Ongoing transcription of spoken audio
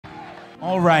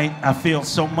All right, I feel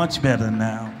so much better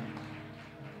now.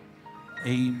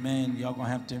 Amen. Y'all gonna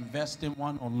have to invest in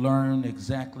one or learn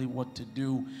exactly what to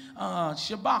do.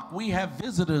 Shabbat, we have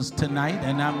visitors tonight,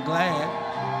 and I'm glad.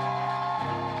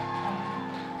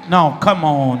 No, come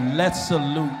on, let's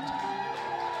salute.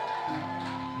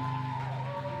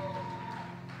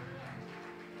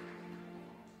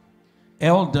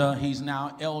 Elder, he's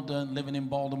now elder living in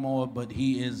Baltimore, but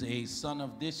he is a son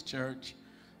of this church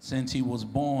since he was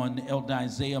born. Elder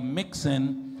Isaiah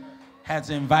Mixon has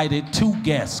invited 2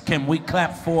 guests. Can we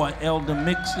clap for Elder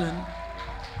Mixon?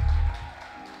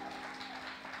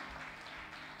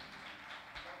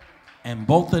 And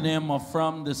both of them are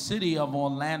from the city of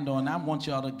Orlando, and I want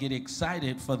y'all to get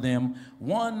excited for them.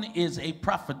 One is a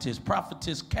prophetess,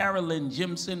 Prophetess Carolyn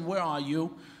Jimson. Where are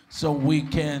you? So we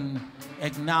can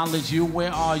acknowledge you.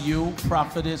 Where are you,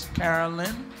 Prophetess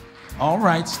Carolyn? All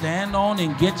right, stand on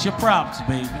and get your props,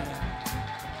 baby.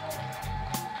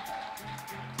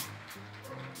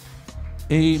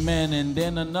 Amen. And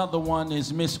then another one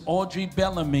is Miss Audrey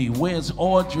Bellamy. Where's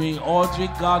Audrey? Audrey,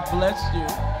 God bless you.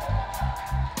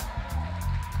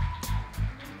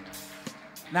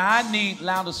 Now I need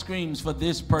louder screams for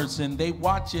this person. They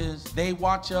watch us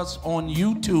on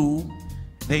YouTube.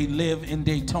 They live in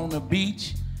Daytona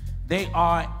Beach. They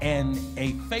are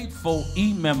a faithful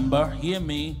e-member, hear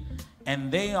me,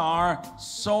 and they are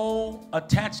so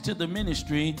attached to the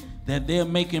ministry that they're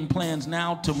making plans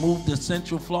now to move the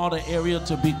Central Florida area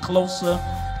to be closer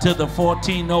to the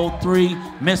 1403.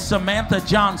 Miss Samantha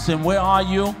Johnson, where are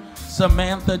you?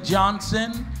 Samantha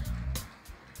Johnson,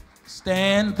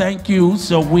 stand, thank you,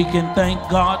 so we can thank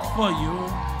God for you.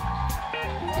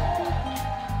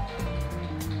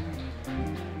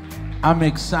 I'm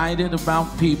excited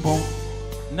about people.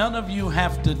 None of you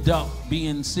have to duck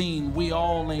being seen. We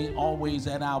all ain't always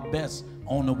at our best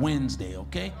on a Wednesday,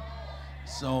 okay?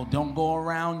 So don't go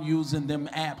around using them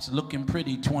apps looking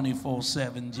pretty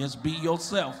 24/7. Just be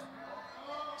yourself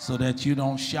so that you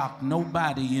don't shock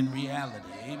nobody in reality.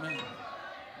 Amen.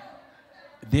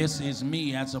 This is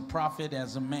me as a prophet,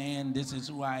 as a man. This is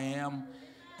who I am.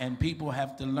 And people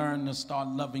have to learn to start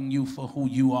loving you for who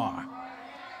you are.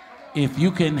 If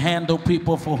you can handle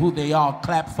people for who they are,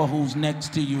 clap for who's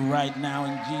next to you right now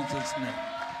in Jesus' name.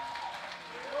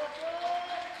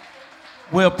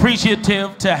 We're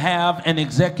appreciative to have an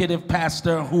executive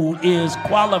pastor who is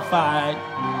qualified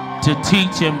to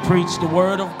teach and preach the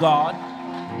word of God.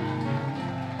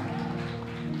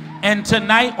 And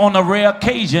tonight, on a rare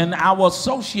occasion, our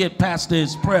associate pastor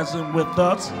is present with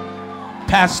us.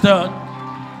 Pastor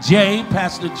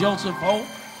Joseph Hope.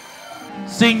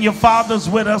 Senior father's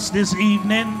with us this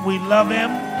evening. We love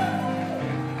him.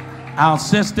 Our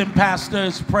assistant pastor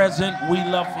is present. We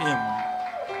love him.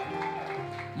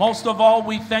 Most of all,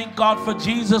 we thank God for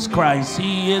Jesus Christ.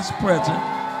 He is present.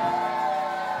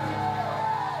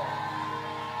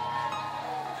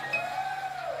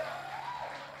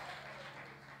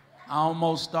 I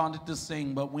almost started to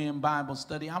sing, but we're in Bible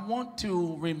study. I want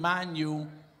to remind you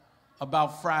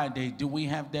about Friday. Do we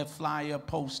have that flyer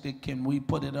posted? Can we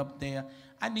put it up there?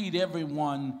 I need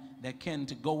everyone that can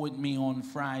to go with me on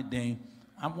Friday.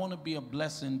 I want to be a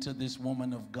blessing to this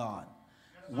woman of God.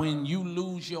 When you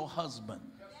lose your husband,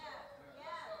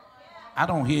 I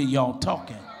don't hear y'all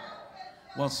talking.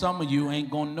 Well, some of you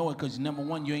ain't gonna know it because number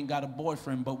one, you ain't got a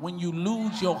boyfriend. But when you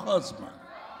lose your husband,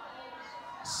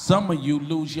 some of you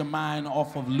lose your mind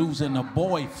off of losing a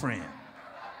boyfriend.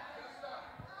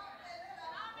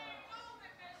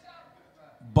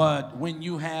 But when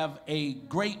you have a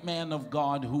great man of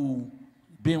God who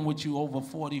been with you over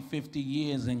 40, 50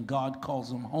 years and God calls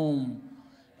them home,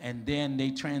 and then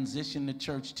they transition the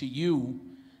church to you,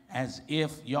 as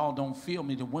if y'all don't feel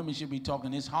me, the women should be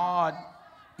talking. It's hard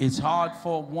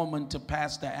for a woman to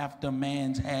pastor after a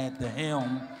man's had the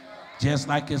helm, just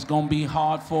like it's gonna be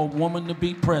hard for a woman to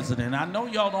be president. I know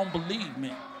y'all don't believe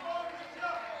me.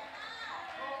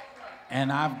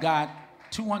 And I've got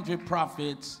 200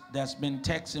 prophets that's been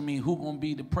texting me who gonna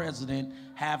be the president.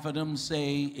 Half of them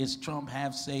say it's Trump,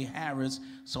 half say Harris.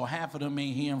 So half of them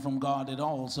ain't hearing from God at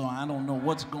all. So I don't know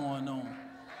what's going on.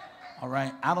 All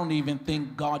right, I don't even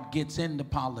think God gets into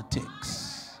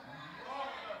politics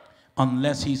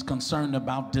unless he's concerned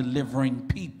about delivering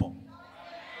people.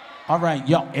 All right,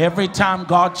 y'all, every time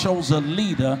God chose a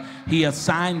leader, he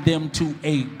assigned them to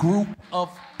a group of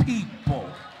people.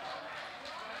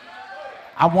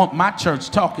 I want my church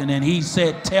talking, and he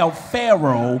said, tell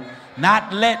Pharaoh,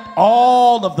 not let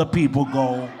all of the people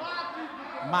go.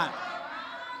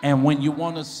 And when you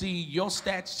want to see your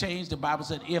stats change, the Bible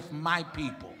said, if my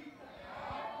people.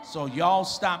 So y'all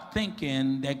stop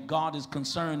thinking that God is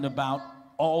concerned about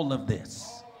all of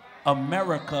this.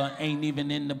 America ain't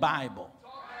even in the Bible.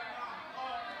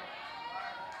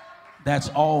 That's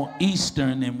all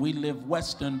Eastern, and we live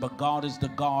Western, but God is the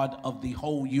God of the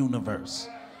whole universe.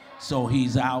 So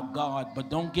he's our God, but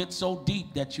don't get so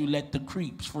deep that you let the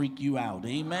creeps freak you out.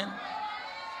 Amen?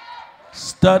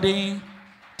 Study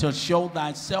to show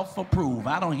thyself approved.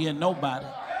 I don't hear nobody.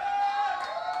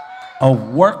 A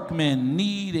workman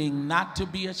needing not to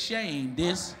be ashamed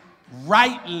is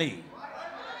rightly.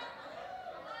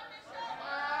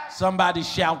 Somebody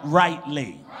shout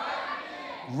rightly.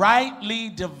 Rightly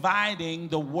dividing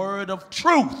the word of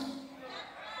truth.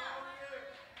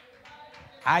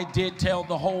 I did tell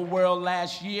the whole world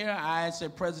last year, I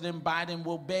said President Biden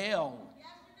will bail.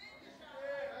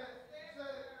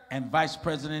 And Vice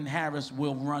President Harris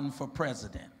will run for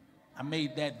president. I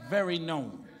made that very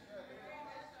known.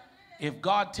 If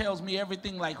God tells me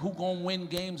everything like who gonna win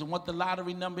games and what the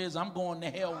lottery number is, I'm going to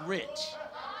hell rich.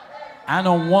 I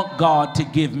don't want God to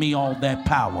give me all that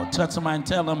power. Touch somebody and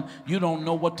tell them you don't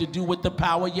know what to do with the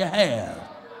power you have.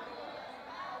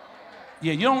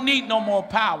 Yeah, you don't need no more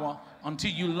power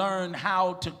until you learn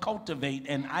how to cultivate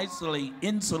and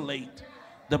insulate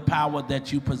the power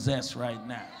that you possess right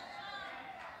now.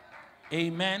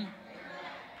 Amen.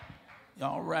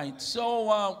 All right,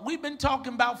 so we've been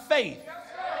talking about faith.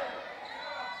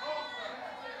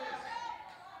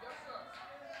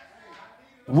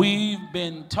 We've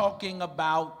been talking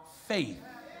about faith.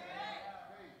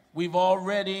 We've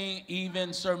already,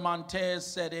 even Sir Montez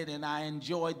said it, and I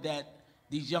enjoyed that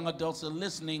these young adults are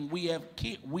listening. We have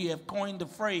coined the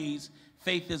phrase,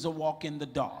 faith is a walk in the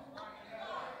dark.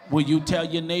 Will you tell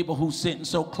your neighbor who's sitting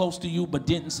so close to you but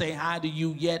didn't say hi to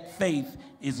you yet, faith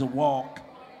is a walk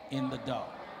in the dark.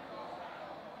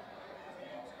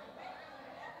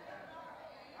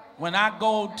 When I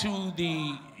go to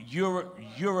the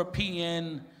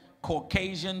European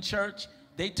Caucasian church,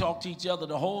 they talk to each other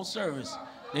the whole service.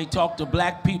 They talk to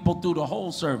black people through the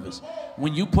whole service.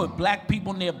 When you put black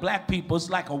people near black people, it's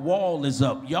like a wall is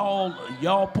up.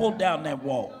 Y'all pull down that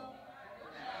wall.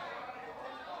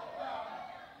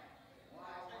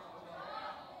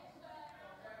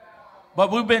 But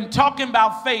we've been talking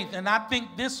about faith, and I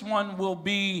think this one will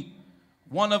be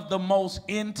one of the most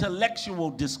intellectual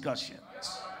discussions.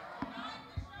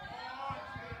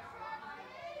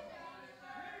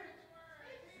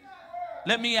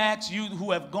 Let me ask you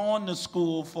who have gone to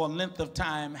school for a length of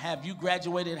time, have you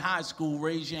graduated high school?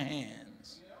 Raise your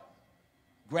hands.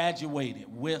 Graduated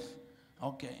with,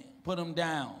 okay, put them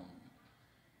down.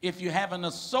 If you have an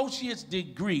associate's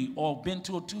degree or been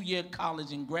to a 2-year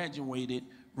college and graduated,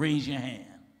 raise your hand.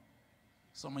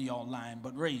 Some of y'all lying,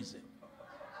 but raise it.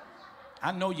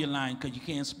 I know you're lying because you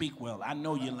can't speak well. I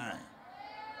know you're lying.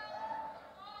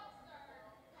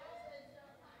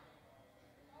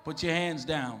 Put your hands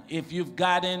down. If you've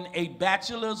gotten a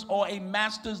bachelor's or a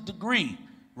master's degree,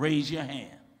 raise your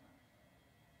hand.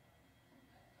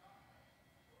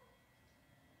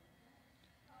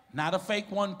 Not a fake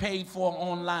one paid for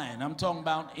online. I'm talking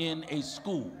about in a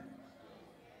school.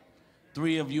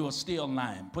 3 of you are still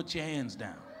lying. Put your hands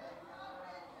down.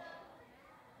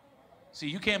 See,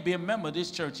 you can't be a member of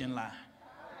this church and lie.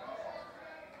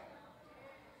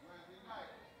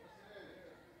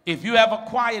 If you have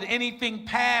acquired anything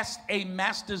past a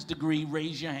master's degree,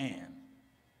 raise your hand.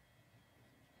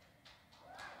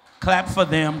 Clap for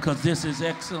them because this is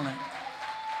excellent.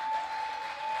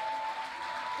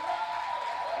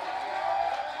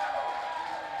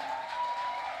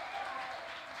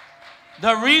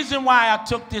 The reason why I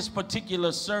took this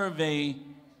particular survey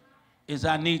is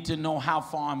I need to know how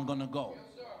far I'm going to go.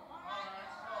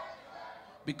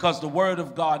 Because the word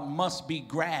of God must be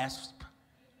grasped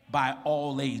by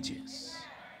all ages.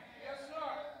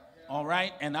 All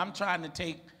right? And I'm trying to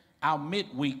take our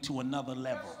midweek to another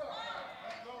level.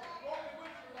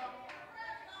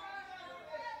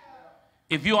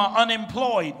 If you are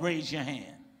unemployed, raise your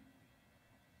hand.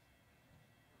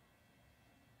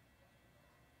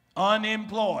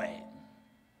 Unemployed.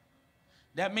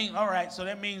 That means, all right, so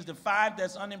that means the 5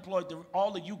 that's unemployed,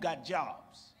 all of you got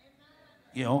jobs.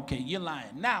 Yeah, okay, you're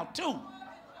lying. Now, 2.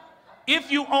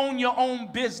 If you own your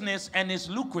own business and it's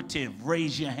lucrative,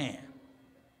 raise your hand.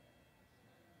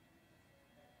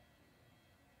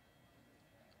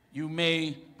 You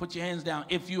may put your hands down.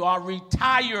 If you are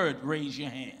retired, raise your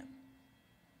hand.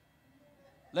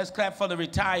 Let's clap for the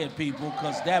retired people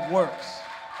because that works.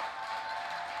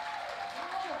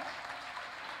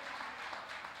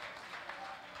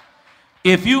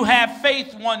 If you have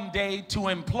faith one day to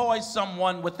employ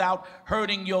someone without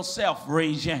hurting yourself,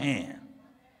 raise your hand.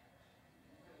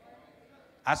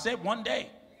 I said one day.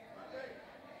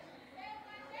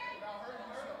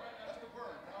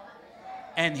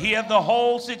 and hear the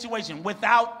whole situation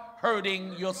without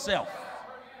hurting yourself.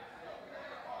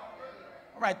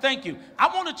 All right, thank you. I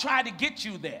want to try to get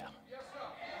you there.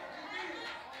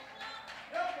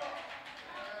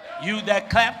 You that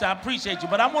clapped, I appreciate you,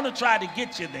 but I want to try to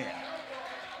get you there.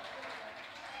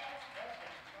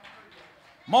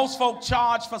 Most folk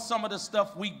charge for some of the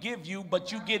stuff we give you,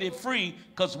 but you get it free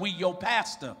because we your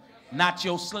pastor, not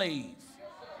your slave.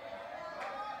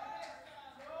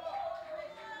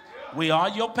 We are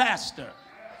your pastor.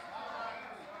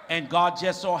 And God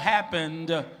just so happened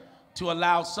to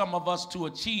allow some of us to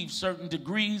achieve certain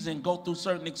degrees and go through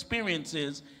certain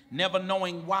experiences, never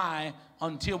knowing why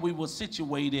until we were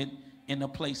situated in a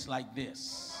place like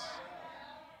this.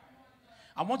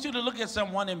 I want you to look at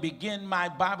someone and begin my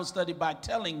Bible study by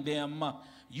telling them,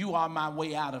 you are my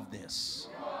way out of this.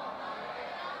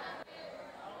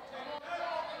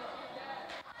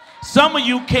 Some of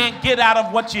you can't get out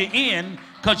of what you're in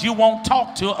because you won't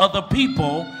talk to other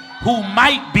people who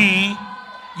might be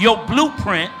your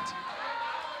blueprint.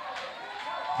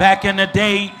 Back in the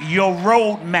day, your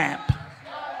roadmap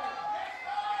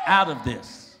out of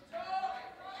this.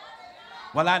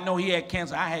 Well, I know he had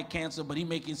cancer. I had cancer, but he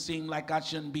make it seem like I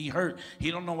shouldn't be hurt.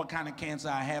 He don't know what kind of cancer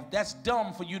I have. That's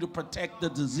dumb for you to protect the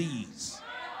disease.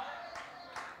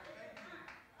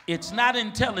 It's not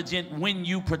intelligent when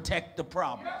you protect the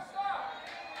problem.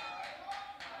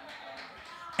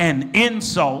 And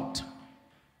insult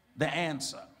the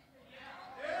answer.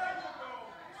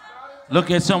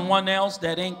 Look at someone else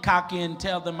that ain't cocky and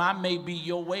tell them, I may be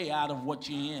your way out of what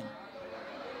you're in.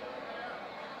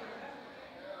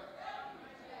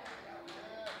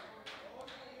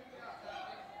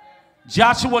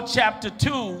 Joshua chapter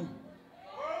 2,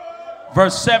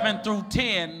 verse 7 through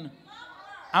 10.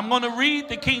 I'm going to read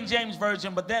the King James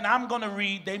Version, but then I'm going to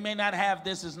read, they may not have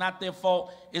this, it's not their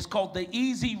fault. It's called the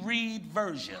Easy Read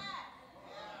Version.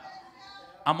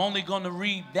 I'm only going to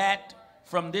read that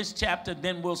from this chapter,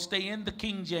 then we'll stay in the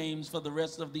King James for the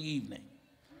rest of the evening.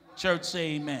 Church,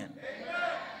 say amen.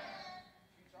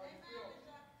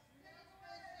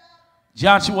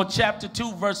 Joshua chapter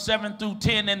 2, verse 7 through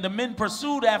 10. And the men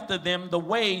pursued after them the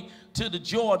way to the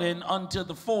Jordan unto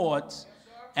the fords.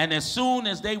 And as soon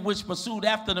as they which pursued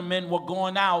after the men were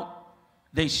going out,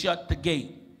 they shut the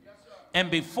gate.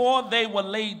 And before they were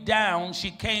laid down,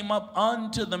 she came up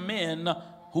unto the men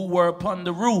who were upon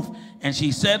the roof. And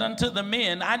she said unto the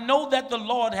men, I know that the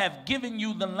Lord hath given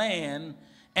you the land,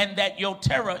 and that your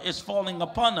terror is falling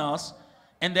upon us,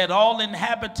 and that all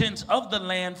inhabitants of the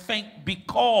land faint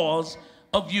because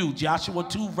of you. Joshua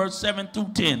 2, verse 7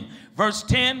 through 10. Verse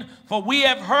 10, for we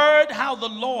have heard how the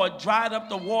Lord dried up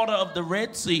the water of the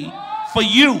Red Sea for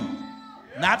you.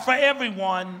 Not for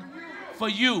everyone, for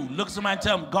you. Look at somebody and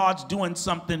tell them, God's doing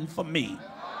something for me.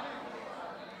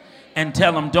 And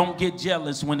tell them, don't get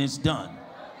jealous when it's done.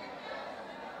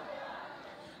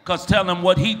 Because tell them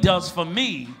what he does for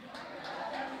me,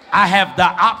 I have the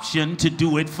option to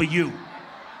do it for you.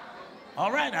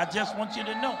 All right, I just want you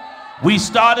to know. We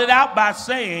started out by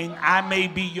saying, I may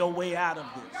be your way out of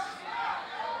this.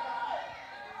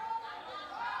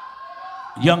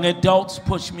 Young adults,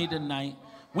 push me tonight.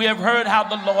 We have heard how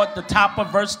the Lord, the top of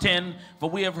verse 10, for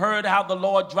we have heard how the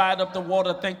Lord dried up the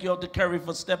water. Thank you, Elder Curry,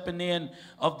 for stepping in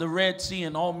of the Red Sea,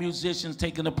 and all musicians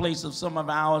taking the place of some of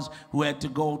ours who had to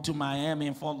go to Miami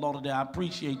and Fort Lauderdale. I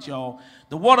appreciate y'all.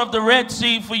 The water of the Red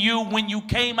Sea for you when you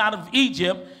came out of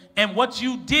Egypt, and what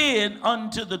you did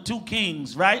unto the two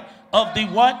kings, right? Of the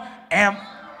what? And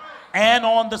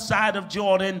on the side of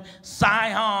Jordan,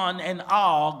 Sihon and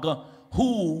Og,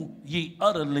 who ye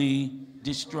utterly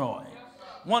destroyed.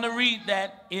 Want to read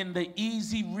that in the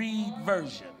Easy Read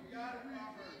Version.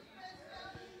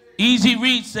 Easy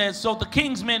Read says, so the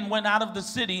king's men went out of the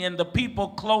city, and the people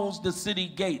closed the city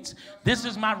gates. This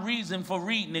is my reason for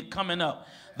reading it coming up.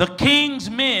 The king's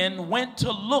men went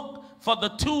to look for the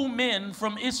two men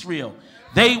from Israel.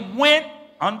 They went,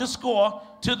 underscore,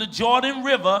 to the Jordan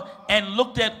River and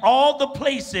looked at all the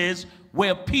places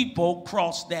where people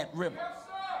crossed that river.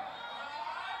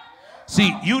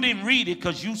 See, you didn't read it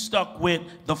because you stuck with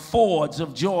the fords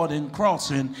of Jordan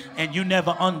crossing, and you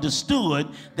never understood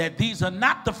that these are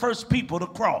not the first people to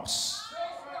cross.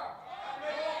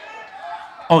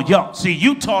 Oh, y'all, see,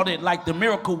 you taught it like the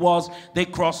miracle was they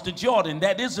crossed the Jordan.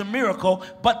 That is a miracle,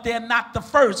 but they're not the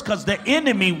first, because the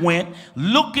enemy went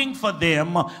looking for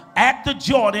them at the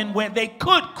Jordan where they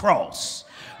could cross,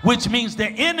 which means the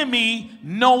enemy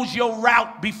knows your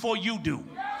route before you do.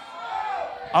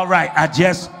 All right, I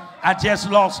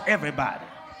just lost everybody.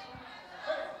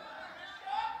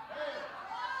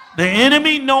 The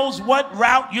enemy knows what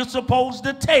route you're supposed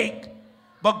to take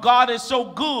But God is so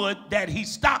good that he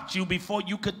stopped you before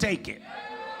you could take it.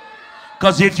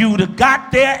 Because if you would have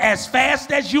got there as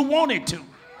fast as you wanted to,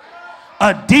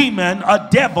 a demon, a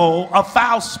devil, a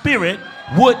foul spirit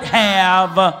would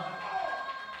have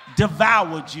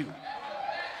devoured you.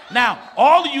 Now,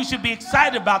 all of you should be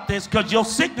excited about this, because your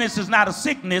sickness is not a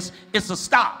sickness, it's a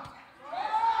stop.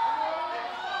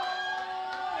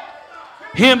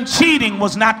 Him cheating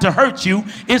was not to hurt you.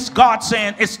 It's God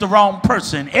saying it's the wrong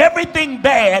person. Everything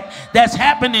bad that's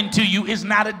happening to you is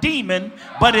not a demon,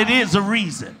 but it is a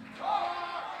reason.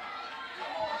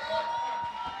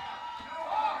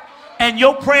 And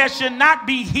your prayer should not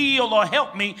be heal or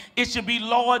help me. It should be,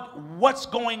 Lord, what's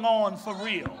going on for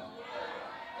real?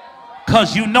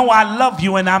 Because you know I love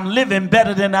you and I'm living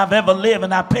better than I've ever lived,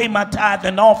 and I pay my tithe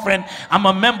and offering. I'm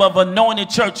a member of Anointed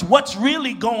Church. What's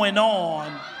really going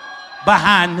on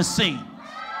behind the scenes?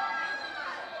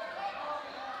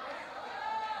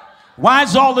 Why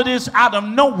is all of this out of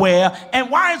nowhere? And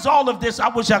why is all of this, I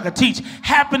wish I could teach,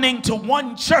 happening to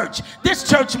one church? This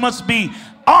church must be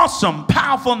awesome,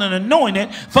 powerful, and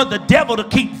anointed for the devil to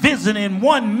keep visiting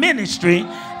one ministry,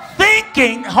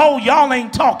 thinking, oh, y'all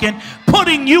ain't talking,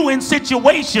 putting you in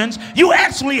situations you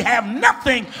actually have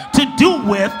nothing to do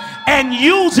with, and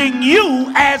using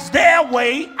you as their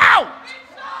way out.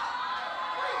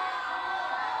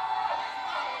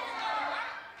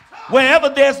 Wherever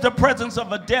there's the presence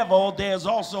of a devil, there's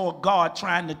also a God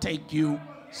trying to take you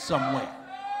somewhere.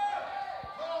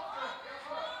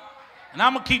 And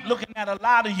I'm going to keep looking at a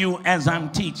lot of you as I'm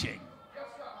teaching.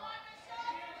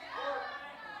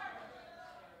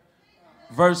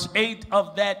 Verse 8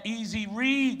 of that easy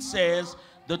read says,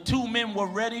 the two men were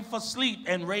ready for sleep,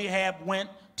 and Rahab went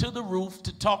to the roof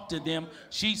to talk to them.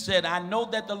 She said, I know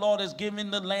that the Lord has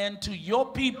given the land to your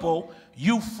people.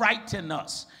 You frighten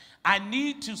us. I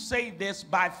need to say this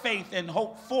by faith and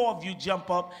hope 4 of you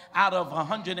jump up out of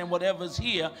 100 and whatever's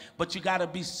here, but you got to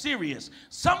be serious.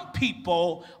 Some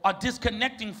people are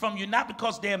disconnecting from you not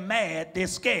because they're mad, they're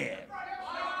scared.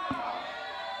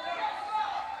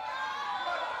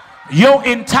 Your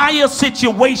entire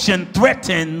situation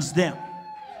threatens them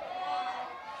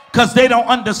because they don't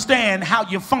understand how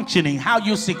you're functioning, how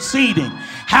you're succeeding,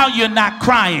 how you're not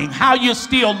crying, how you're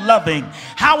still loving,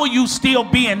 how are you still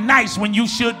being nice when you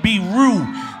should be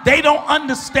rude. They don't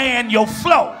understand your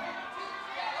flow.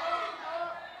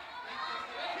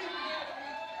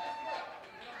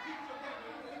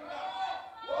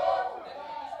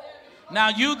 Now,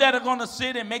 you that are going to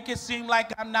sit and make it seem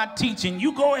like I'm not teaching,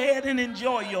 you go ahead and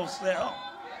enjoy yourself.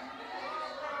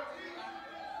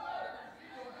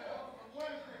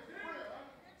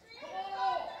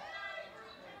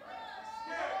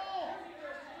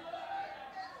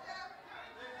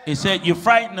 It said, you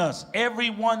frighten us.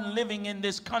 Everyone living in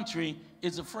this country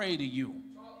is afraid of you.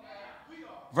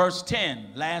 Verse 10,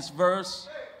 last verse.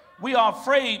 We are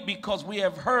afraid because we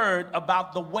have heard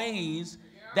about the ways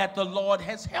that the Lord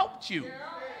has helped you.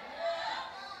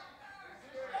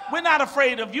 We're not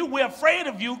afraid of you. We're afraid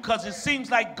of you because it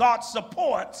seems like God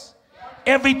supports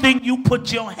everything you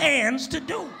put your hands to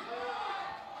do.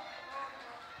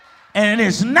 And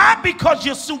it's not because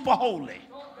you're super holy.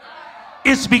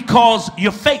 It's because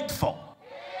you're faithful.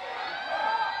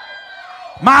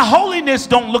 My holiness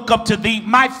don't look up to thee.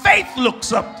 My faith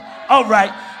looks up. All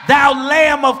right. Thou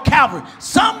Lamb of Calvary.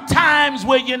 Sometimes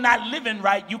where you're not living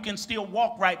right, you can still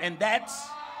walk right. And that's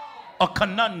a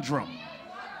conundrum.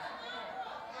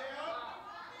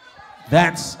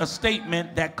 That's a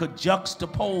statement that could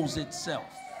juxtapose itself.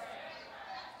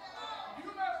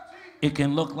 It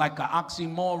can look like an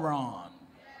oxymoron.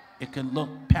 It can look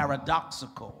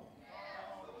paradoxical.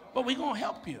 But we're going to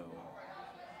help you.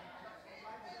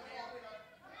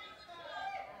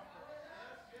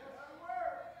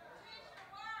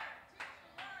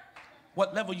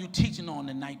 What level you teaching on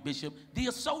tonight, Bishop? The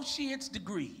associate's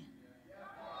degree.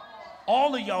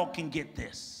 All of y'all can get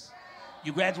this.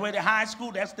 You graduated high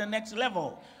school, that's the next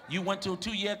level. You went to a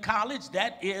 2-year college,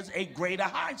 that is a greater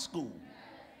high school.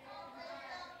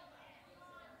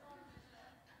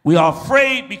 We are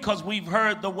afraid because we've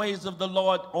heard the ways of the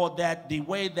Lord, or that the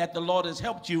way that the Lord has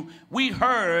helped you. We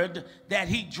heard that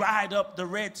he dried up the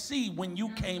Red Sea when you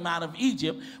came out of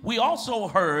Egypt. We also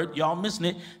heard, y'all missing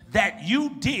it, that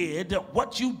you did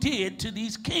what you did to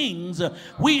these kings.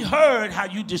 We heard how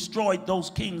you destroyed those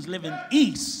kings living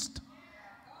east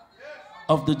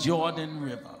of the Jordan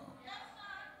River.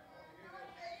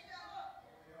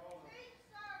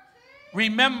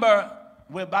 Remember,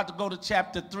 we're about to go to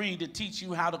chapter 3 to teach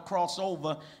you how to cross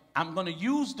over. I'm going to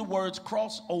use the words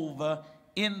cross over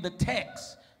in the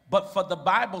text. But for the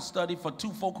Bible study, for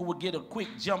two folk who will get a quick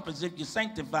jump as if you're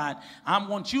sanctified, I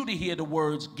want you to hear the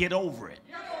words, get over it.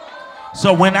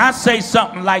 So when I say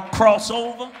something like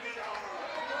crossover,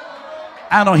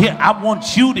 I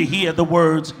want you to hear the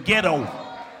words, get over.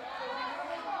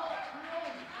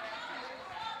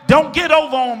 Don't get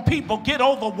over on people, get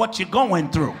over what you're going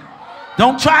through.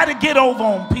 Don't try to get over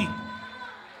on people.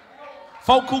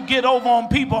 Folk who get over on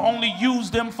people only use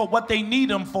them for what they need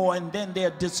them for, and then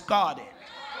they're discarded.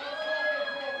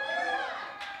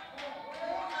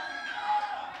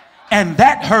 And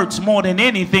that hurts more than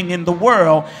anything in the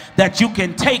world, that you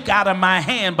can take out of my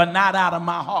hand but not out of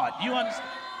my heart. You understand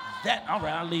that? All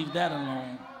right, I'll leave that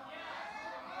alone.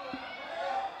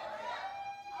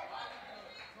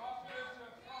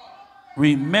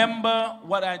 Remember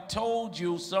what I told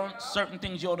you, certain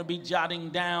things you ought to be jotting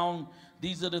down.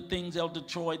 These are the things, Elder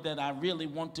Troy, that I really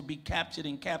want to be captured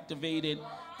and captivated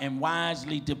and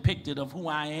wisely depicted of who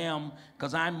I am,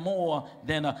 because I'm more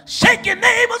than a shake your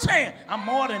neighbor's hand. I'm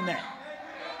more than that.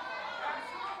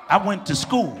 I went to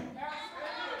school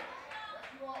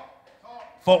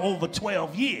for over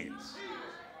 12 years.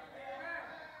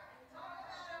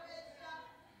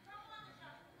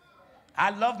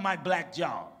 I love my black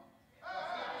job.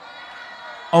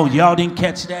 Oh, y'all didn't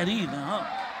catch that either,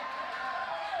 huh?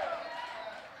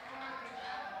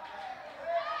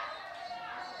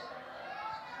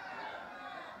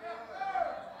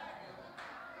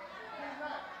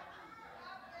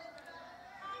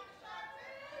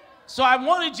 So I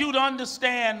wanted you to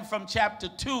understand from chapter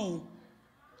 2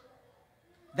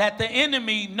 that the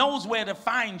enemy knows where to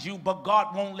find you, but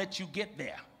God won't let you get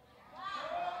there.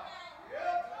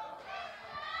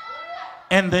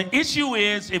 And the issue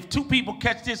is, if two people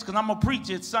catch this, because I'm going to preach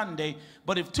it Sunday,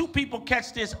 but if two people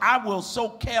catch this, I will so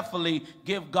carefully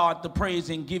give God the praise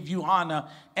and give you honor.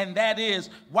 And that is,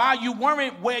 while you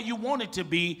weren't where you wanted to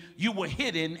be, you were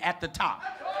hidden at the top.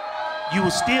 You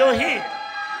were still here.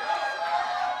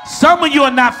 Some of you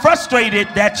are not frustrated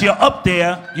that you're up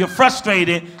there. You're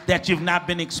frustrated that you've not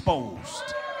been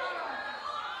exposed.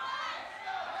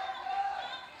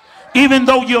 Even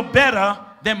though you're better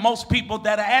than most people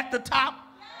that are at the top,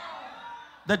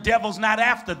 the devil's not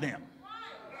after them.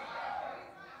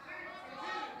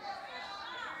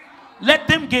 Let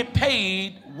them get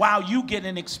paid while you get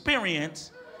an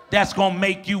experience that's going to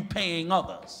make you paying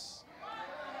others.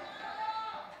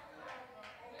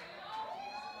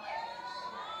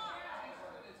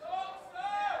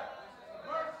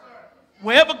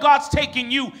 Wherever God's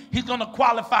taking you, he's going to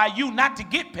qualify you not to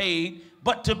get paid,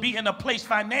 but to be in a place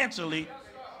financially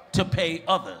to pay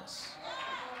others.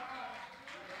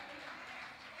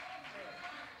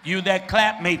 You that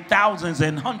clap made thousands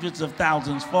and hundreds of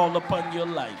thousands fall upon your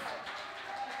life.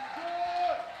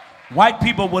 White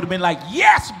people would have been like,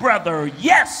 yes, brother,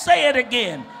 yes, say it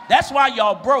again. That's why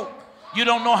y'all broke. You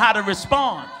don't know how to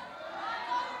respond.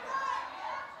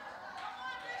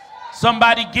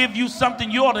 Somebody give you something,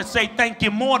 you ought to say thank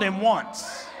you more than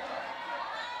once.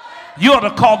 You ought to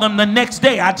call them the next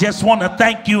day, I just want to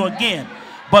thank you again.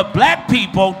 But black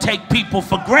people take people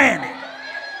for granted.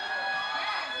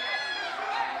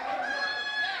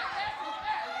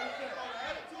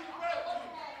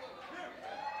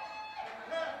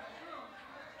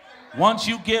 Once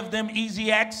you give them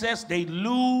easy access, they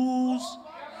lose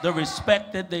the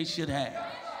respect that they should have.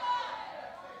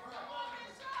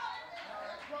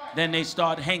 Then they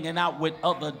start hanging out with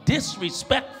other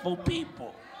disrespectful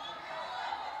people.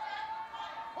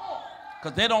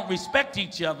 Because they don't respect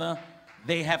each other,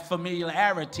 they have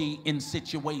familiarity in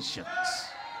situations.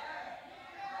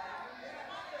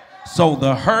 So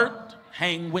the hurt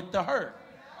hang with the hurt.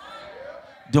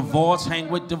 Divorce hang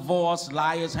with divorce,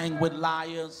 liars hang with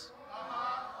liars.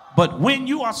 But when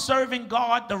you are serving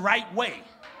God the right way,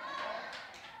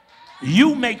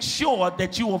 you make sure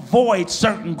that you avoid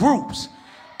certain groups.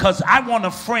 Because I want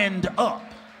to friend up.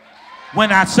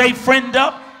 When I say friend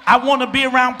up, I want to be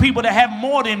around people that have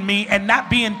more than me and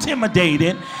not be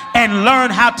intimidated, and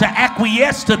learn how to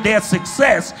acquiesce to their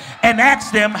success and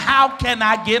ask them, how can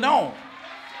I get on?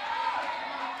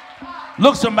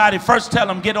 Look somebody, first tell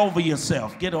them, get over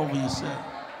yourself. Get over yourself.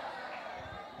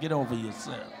 Get over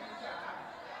yourself.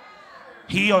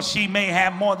 He or she may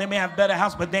have more, they may have a better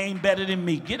house, but they ain't better than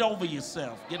me. Get over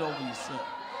yourself. Get over yourself.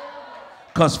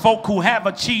 Because folk who have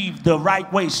achieved the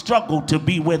right way struggle to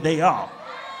be where they are.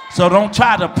 So don't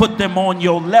try to put them on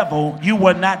your level. You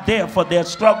were not there for their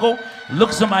struggle.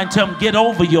 Look somebody and tell them, get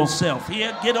over yourself.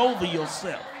 Here, get over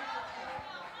yourself.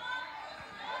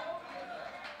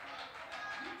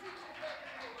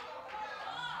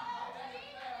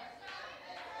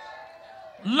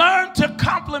 Learn to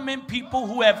compliment people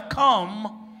who have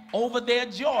come over their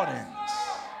Jordans.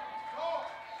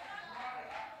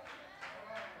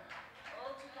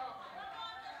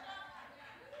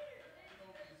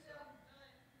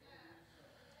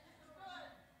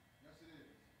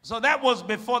 So that was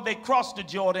before they crossed the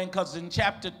Jordan, because in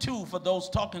chapter 2, for those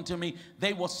talking to me,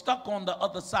 they were stuck on the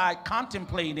other side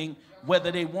contemplating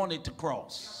whether they wanted to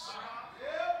cross.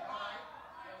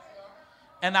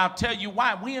 And I'll tell you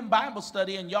why. We in Bible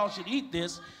study, and y'all should eat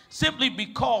this, simply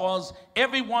because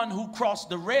everyone who crossed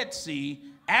the Red Sea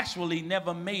actually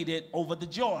never made it over the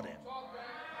Jordan.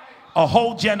 A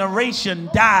whole generation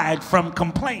died from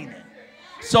complaining.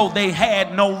 So they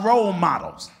had no role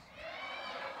models.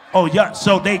 Oh, yeah.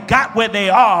 So they got where they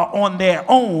are on their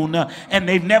own, and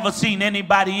they've never seen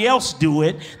anybody else do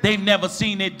it. They've never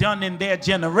seen it done in their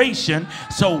generation.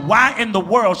 So why in the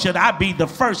world should I be the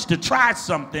first to try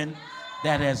something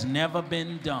that has never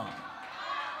been done?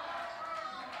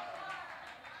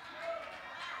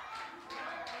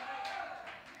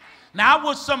 Now, I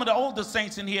wish some of the older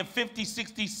saints in here, 50,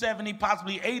 60, 70,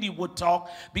 possibly 80, would talk,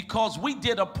 because we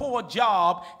did a poor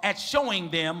job at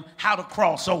showing them how to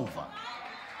cross over.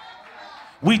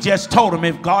 We just told them,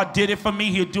 if God did it for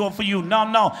me, he'll do it for you.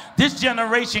 No. This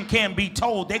generation can't be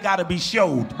told. They got to be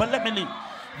showed. But let me leave.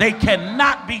 They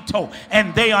cannot be told.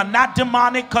 And they are not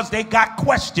demonic because they got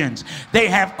questions. They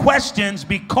have questions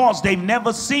because they've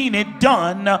never seen it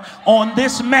done on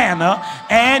this manner.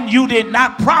 And you did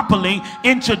not properly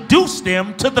introduce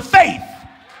them to the faith.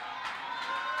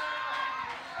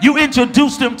 You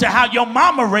introduced them to how your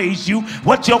mama raised you,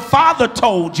 what your father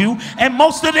told you, and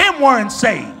most of them weren't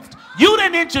saved. You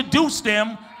didn't introduce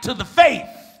them to the faith.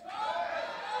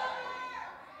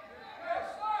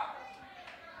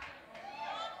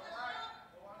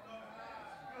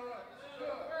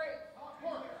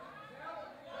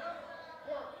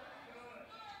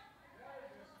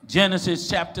 Genesis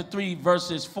chapter 3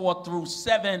 verses 4 through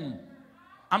 7.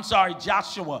 I'm sorry,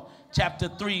 Joshua chapter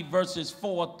 3 verses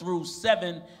 4 through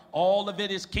 7. All of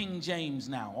it is King James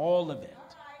now, all of it.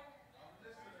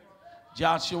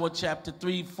 Joshua chapter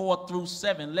 3, 4 through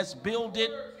 7. Let's build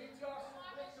it.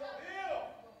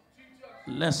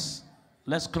 Let's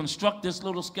construct this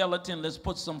little skeleton. Let's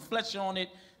put some flesh on it.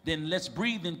 Then let's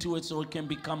breathe into it so it can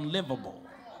become livable.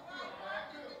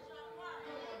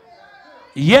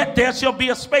 Yet there shall be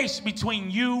a space between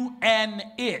you and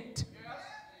it.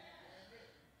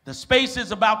 The space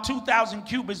is about 2,000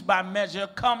 cubits by measure.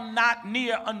 Come not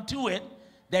near unto it,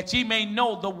 that ye may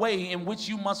know the way in which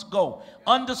you must go.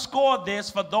 Underscore this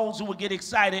for those who will get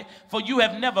excited, for you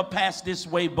have never passed this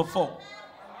way before.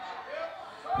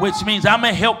 Which means I'm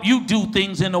going to help you do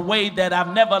things in a way that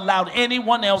I've never allowed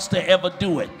anyone else to ever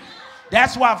do it.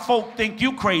 That's why folk think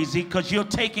you crazy, because you're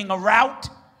taking a route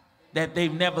that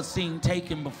they've never seen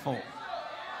taken before.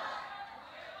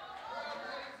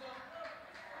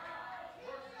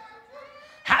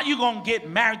 How you going to get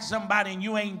married to somebody and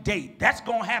you ain't date? That's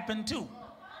going to happen too.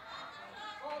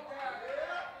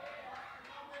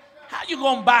 How you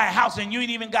going to buy a house and you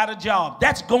ain't even got a job?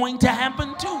 That's going to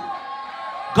happen too.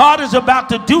 God is about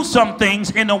to do some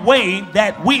things in a way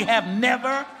that we have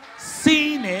never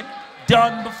seen it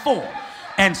done before.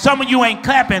 And some of you ain't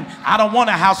clapping, I don't want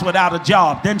a house without a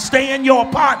job. Then stay in your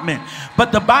apartment.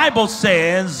 But the Bible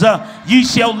says, ye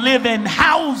shall live in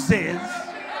houses.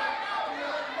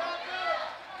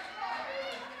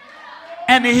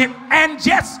 And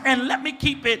let me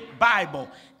keep it Bible.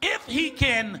 If he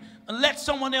can let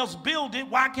someone else build it,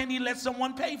 why can't he let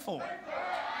someone pay for it?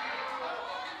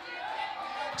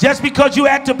 Just because you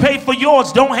had to pay for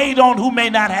yours, don't hate on who may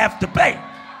not have to pay.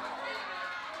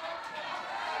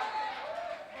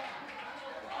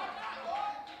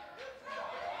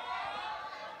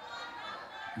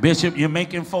 Bishop, you're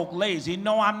making folk lazy.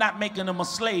 No, I'm not making them a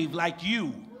slave like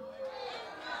you.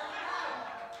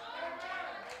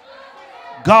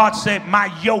 God said,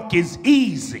 my yoke is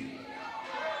easy.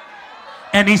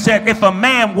 And he said, if a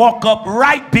man walk up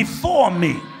right before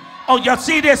me. Oh, y'all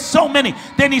see, there's so many.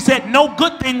 Then he said, no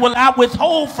good thing will I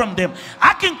withhold from them.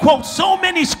 I can quote so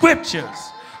many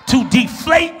scriptures to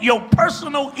deflate your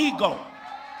personal ego.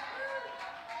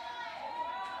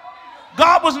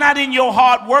 God was not in your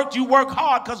hard work. You work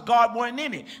hard because God wasn't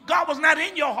in it. God was not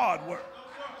in your hard work.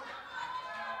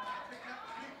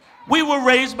 We were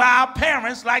raised by our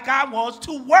parents, like I was,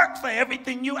 to work for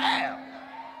everything you have.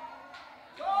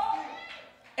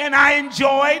 And I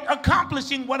enjoyed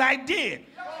accomplishing what I did.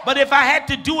 But if I had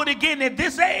to do it again at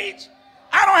this age,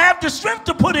 I don't have the strength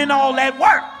to put in all that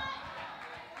work.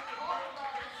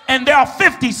 And there are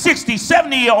 50, 60,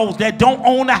 70-year-olds that don't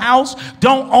own a house,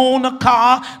 don't own a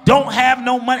car, don't have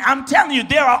no money. I'm telling you,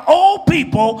 there are old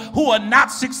people who are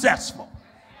not successful.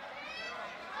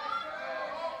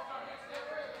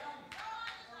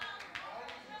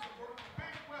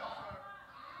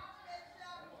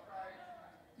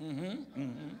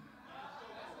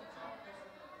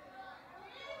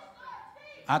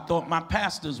 I thought my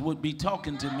pastors would be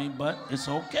talking to me, but it's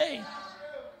okay,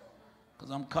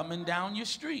 because I'm coming down your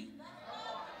street.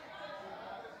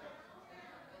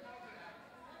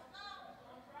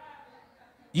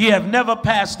 Ye have never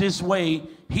passed this way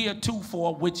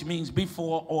heretofore, which means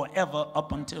before or ever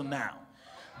up until now.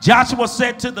 Joshua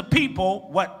said to the people,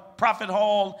 what Prophet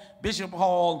Hall, Bishop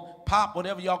Hall, Pop,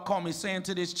 whatever y'all call me, saying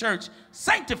to this church,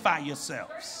 sanctify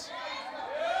yourselves.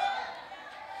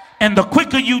 And the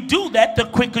quicker you do that, the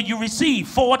quicker you receive.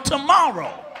 For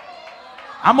tomorrow,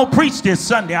 I'm going to preach this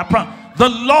Sunday, I promise. The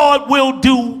Lord will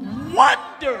do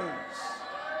wonders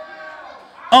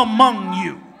among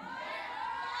you.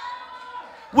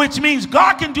 Which means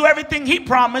God can do everything he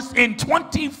promised in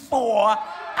 24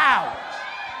 hours.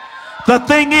 The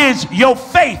thing is, your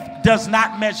faith does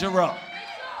not measure up.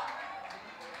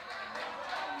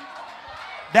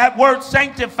 That word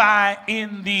sanctify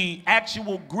in the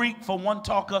actual Greek for one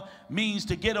talker means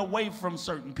to get away from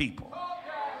certain people.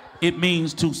 It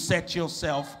means to set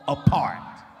yourself apart.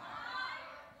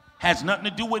 Has nothing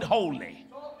to do with holy,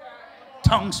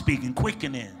 tongue speaking,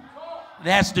 quickening. It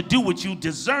has to do with you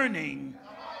discerning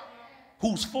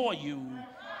who's for you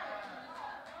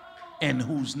and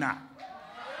who's not.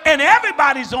 And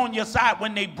everybody's on your side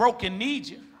when they broke and need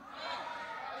you.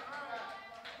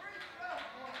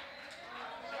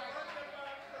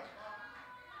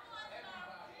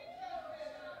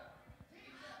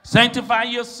 Sanctify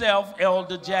yourself,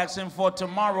 Elder Jackson, for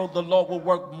tomorrow the Lord will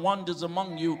work wonders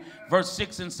among you. Verse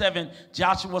 6 and 7,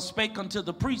 Joshua spake unto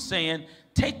the priest, saying,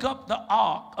 take up the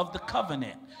ark of the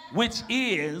covenant, which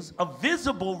is a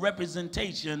visible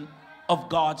representation of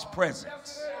God's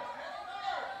presence.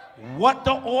 What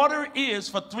the order is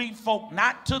for three folk,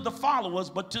 not to the followers,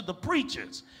 but to the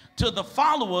preachers. To the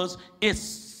followers is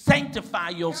sanctify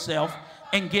yourself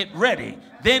and get ready.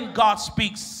 Then God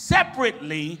speaks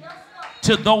separately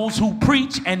to those who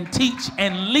preach and teach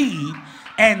and lead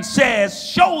and says,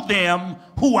 show them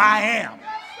who I am.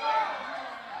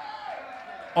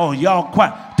 Oh, y'all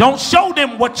quiet. Don't show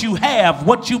them what you have,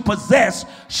 what you possess.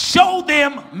 Show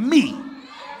them me.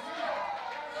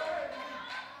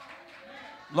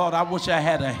 Lord, I wish I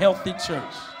had a healthy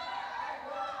church.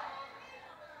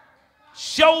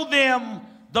 Show them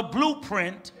the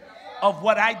blueprint of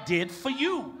what I did for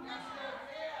you.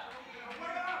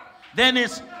 Then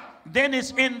it's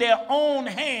in their own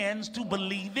hands to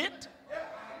believe it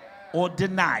or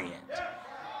deny it.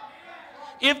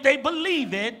 If they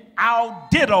believe it, I'll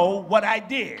ditto what I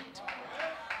did.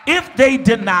 If they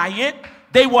deny it,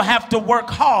 they will have to work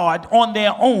hard on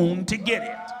their own to get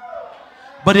it.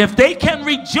 But if they can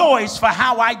rejoice for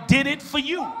how I did it for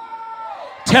you,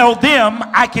 tell them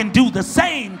I can do the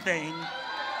same thing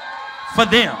for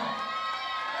them.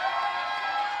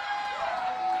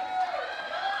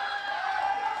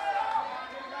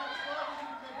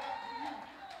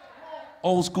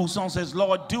 Old school song says,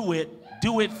 Lord, do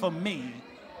it for me.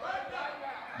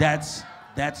 That's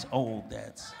old.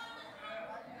 That's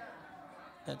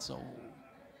old.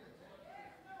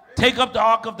 Take up the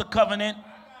ark of the covenant,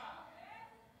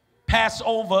 pass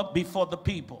over before the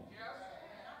people,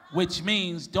 which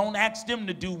means don't ask them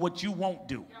to do what you won't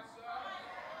do.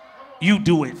 You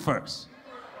do it first.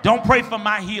 Don't pray for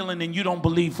my healing and you don't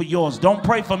believe for yours. Don't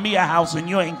pray for me a house and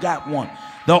you ain't got one.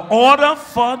 The order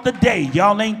for the day,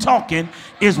 y'all ain't talking,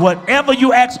 is whatever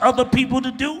you ask other people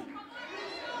to do,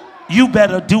 you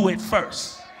better do it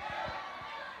first.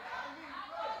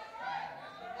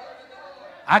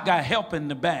 I got help in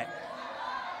the back.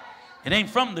 It ain't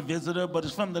from the visitor, but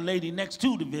it's from the lady next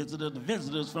to the visitor. The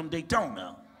visitor's from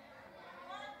Daytona.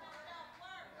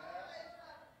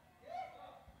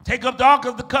 Take up the ark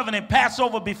of the covenant, pass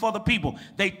over before the people.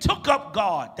 They took up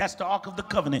God. That's the ark of the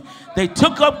covenant. They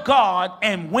took up God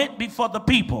and went before the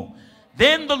people.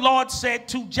 Then the Lord said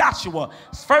to Joshua,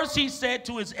 first he said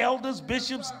to his elders,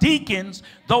 bishops, deacons,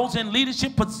 those in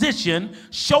leadership position,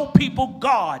 show people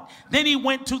God. Then he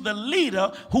went to the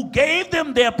leader who gave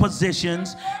them their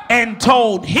positions and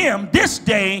told him, this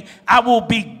day I will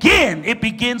begin, it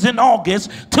begins in August,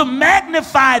 to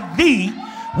magnify thee.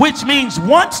 Which means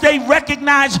once they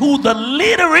recognize who the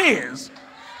leader is,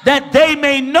 that they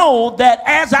may know that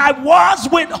as I was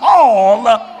with Hall,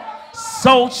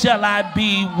 so shall I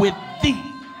be with thee.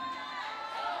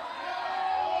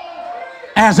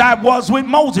 As I was with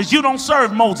Moses. You don't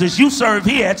serve Moses, you serve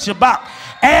here at Shabbat.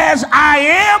 As I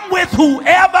am with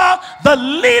whoever the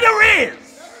leader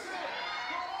is.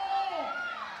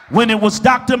 When it was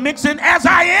Dr. Mixon, as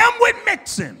I am with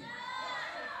Mixon.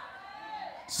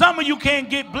 Some of you can't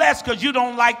get blessed because you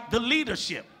don't like the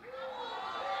leadership.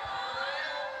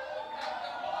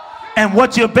 And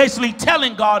what you're basically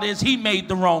telling God is he made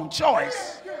the wrong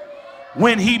choice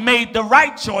when he made the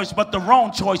right choice, but the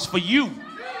wrong choice for you.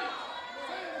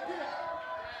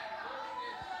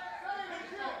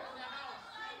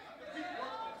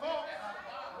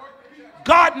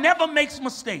 God never makes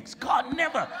mistakes. God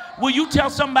never. Will you tell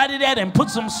somebody that and put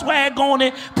some swag on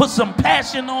it, put some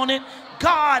passion on it?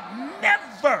 God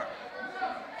never.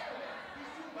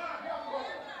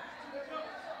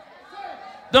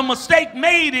 The mistake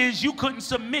made is you couldn't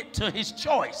submit to his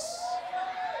choice.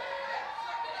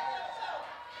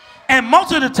 And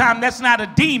most of the time, that's not a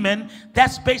demon.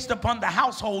 That's based upon the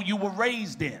household you were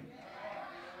raised in.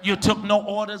 You took no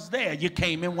orders there. You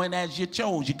came and went as you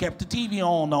chose. You kept the TV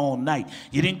on all night.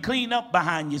 You didn't clean up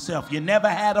behind yourself. You never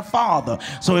had a father.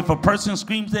 So if a person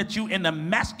screams at you in a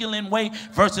masculine way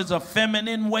versus a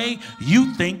feminine way,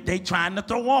 you think they trying to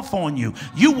throw off on you.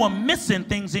 You were missing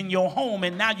things in your home,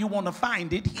 and now you want to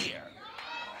find it here.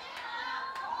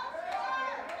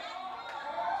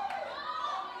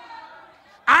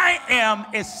 I am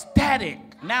ecstatic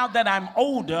now that I'm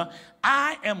older.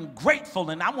 I am grateful,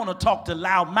 and I want to talk to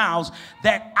loud mouths,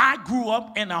 that I grew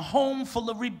up in a home full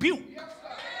of rebuke.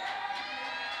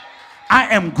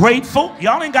 I am grateful,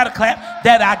 y'all ain't got to clap,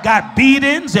 that I got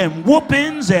beatings and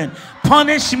whoopings and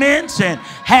punishments and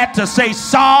had to say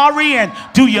sorry and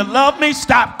do you love me,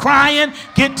 stop crying,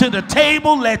 get to the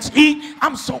table, let's eat.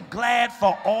 I'm so glad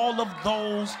for all of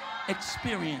those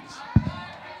experiences.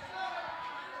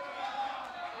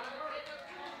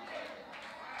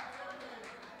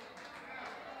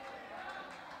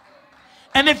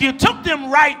 And if you took them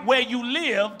right where you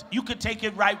lived, you could take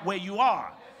it right where you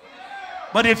are.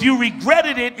 But if you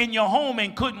regretted it in your home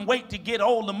and couldn't wait to get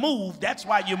old to move, that's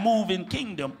why you move in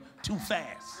kingdom too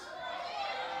fast.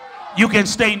 You can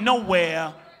stay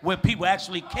nowhere where people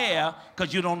actually care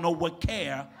because you don't know what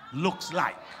care looks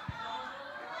like.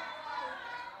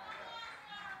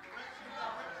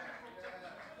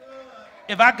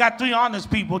 If I got 3 honest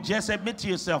people, just admit to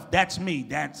yourself, that's me.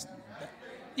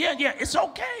 Yeah, it's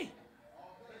okay.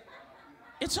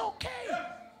 It's okay.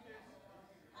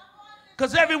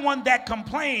 Because everyone that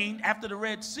complained after the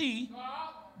Red Sea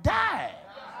died.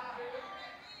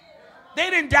 They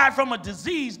didn't die from a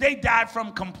disease, they died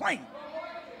from complaint.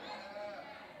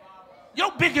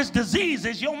 Your biggest disease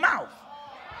is your mouth.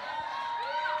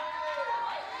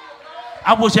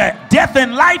 I wish that death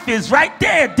and life is right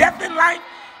there. Death and life.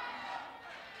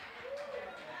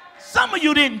 Some of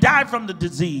you didn't die from the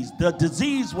disease. The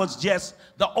disease was just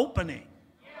the opening.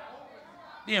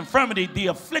 The infirmity, the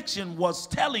affliction was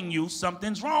telling you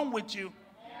something's wrong with you.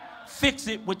 Fix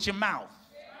it with your mouth.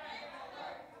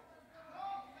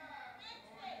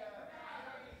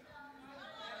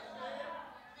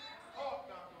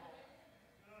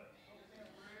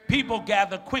 People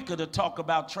gather quicker to talk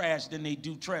about trash than they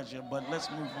do treasure, but let's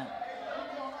move on.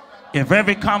 If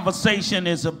every conversation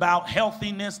is about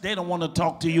healthiness, they don't want to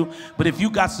talk to you. But if you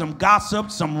got some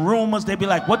gossip, some rumors, they be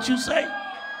like, what you say?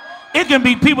 It can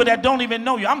be people that don't even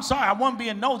know you. I'm sorry, I wasn't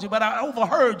being nosy, but I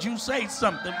overheard you say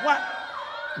something.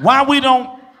 Why we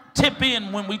don't tip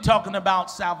in when we talking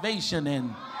about salvation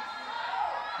and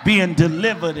being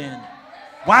delivered? And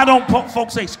why don't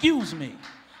folks say, excuse me,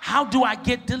 how do I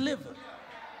get delivered?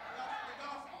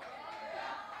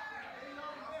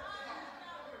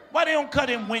 Why they don't cut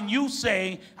in when you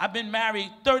say, I've been married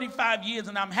 35 years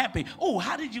and I'm happy. Oh,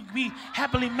 how did you be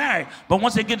happily married? But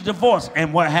once they get a divorce,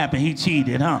 and what happened? He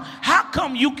cheated, huh? How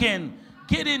come you can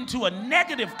get into a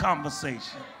negative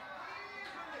conversation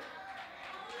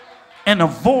and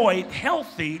avoid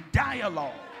healthy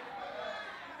dialogue?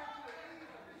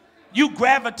 You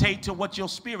gravitate to what your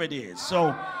spirit is.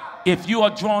 So if you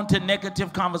are drawn to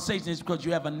negative conversations, it's because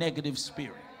you have a negative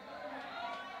spirit.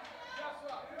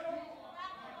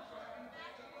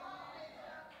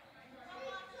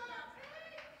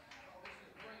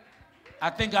 I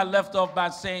think I left off by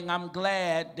saying I'm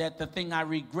glad that the thing I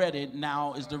regretted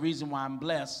now is the reason why I'm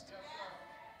blessed.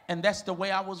 And that's the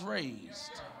way I was raised.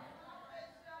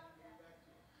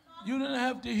 You didn't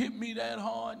have to hit me that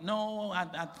hard. No,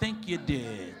 I think you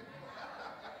did.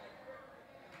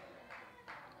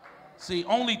 See,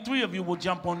 only 3 of you will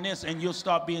jump on this and you'll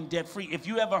start being debt free. If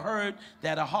you ever heard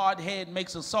that a hard head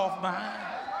makes a soft behind,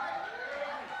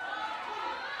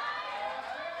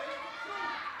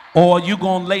 or you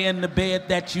gonna lay in the bed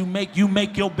that you make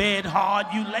your bed hard,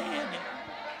 you lay in it.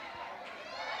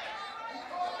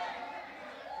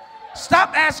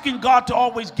 Stop asking God to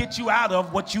always get you out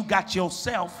of what you got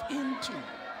yourself into.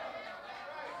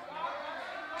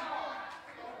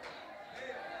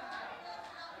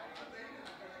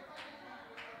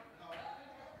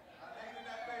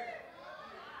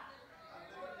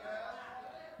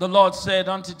 The Lord said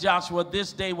unto Joshua,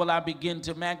 this day will I begin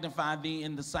to magnify thee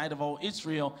in the sight of all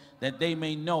Israel, that they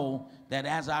may know that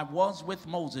as I was with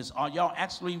Moses. Are y'all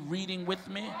actually reading with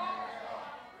me?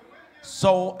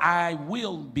 So I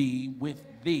will be with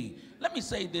thee. Let me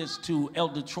say this to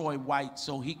Elder Troy White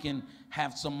so he can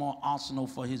have some more arsenal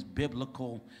for his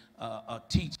biblical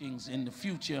teachings in the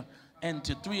future, and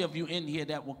to three of you in here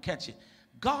that will catch it.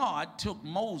 God took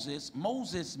Moses.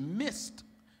 Moses missed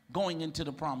going into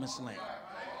the promised land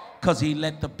because he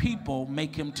let the people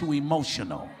make him too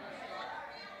emotional.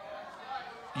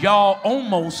 Y'all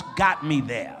almost got me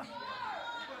there.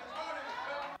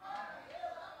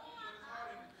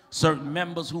 Certain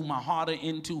members who my heart are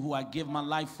into, who I give my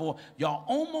life for, y'all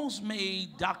almost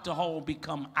made Dr. Hall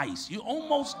become ice. You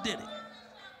almost did it.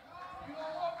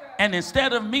 And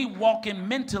instead of me walking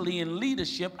mentally in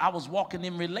leadership, I was walking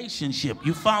in relationship.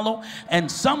 You follow?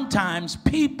 And sometimes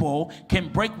people can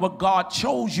break what God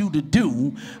chose you to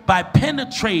do by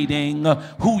penetrating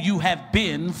who you have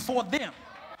been for them.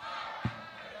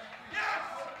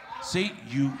 See,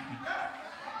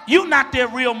 you're not their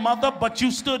real mother, but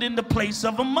you stood in the place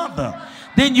of a mother.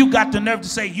 Then you got the nerve to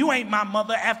say, you ain't my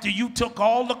mother, after you took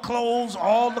all the clothes,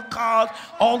 all the cars,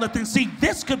 all the things. See,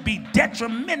 this could be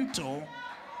detrimental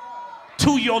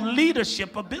to your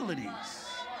leadership abilities.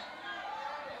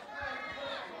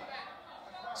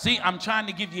 See, I'm trying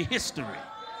to give you history.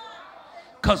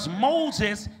 Because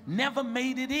Moses never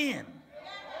made it in.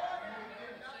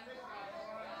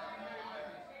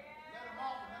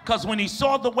 Because when he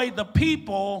saw the way the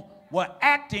people were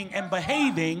acting and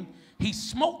behaving, he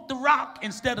smoked the rock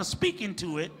instead of speaking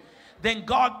to it. Then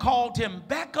God called him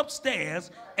back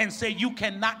upstairs and said, you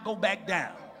cannot go back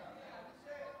down.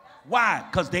 Why?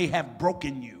 Because they have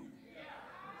broken you.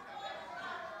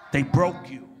 They broke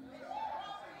you.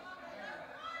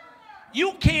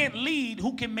 You can't lead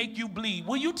who can make you bleed.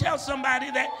 Will you tell somebody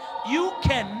that? You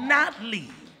cannot lead.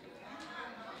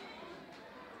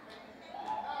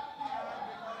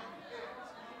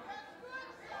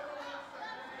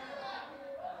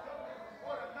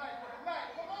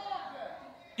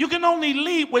 You can only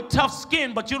lead with tough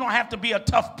skin, but you don't have to be a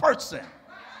tough person.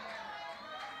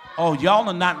 Oh, y'all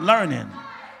are not learning.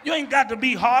 You ain't got to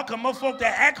be hard, because most folk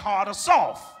that act hard are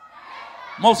soft.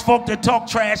 Most folk that talk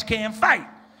trash can't fight.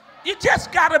 You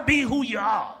just got to be who you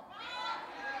are.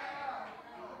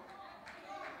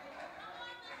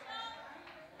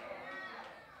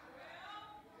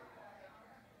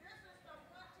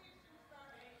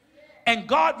 And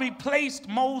God replaced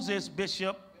Moses,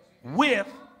 Bishop, with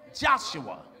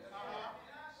Joshua.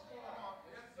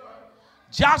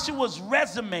 Joshua's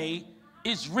resume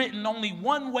is written only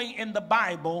one way in the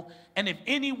Bible, and if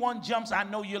anyone jumps, I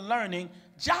know you're learning.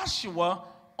 Joshua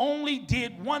only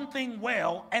did one thing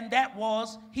well, and that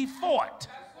was he fought.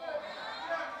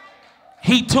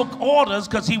 He took orders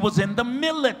because he was in the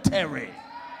military.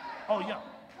 Oh, yeah.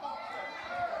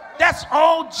 That's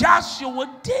all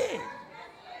Joshua did.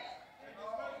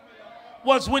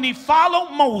 Was when he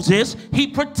followed Moses, he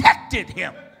protected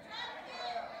him.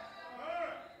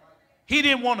 He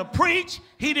didn't want to preach.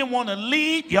 He didn't want to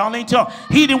lead. Y'all ain't talking.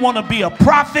 He didn't want to be a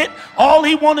prophet. All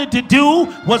he wanted to do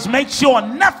was make sure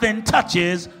nothing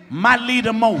touches my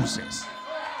leader Moses.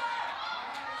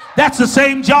 That's the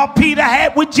same job Peter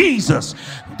had with Jesus.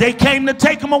 They came to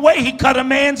take him away. He cut a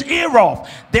man's ear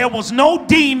off. There was no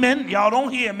demon. Y'all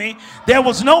don't hear me. There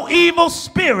was no evil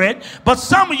spirit. But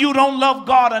some of you don't love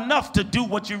God enough to do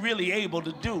what you're really able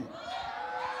to do.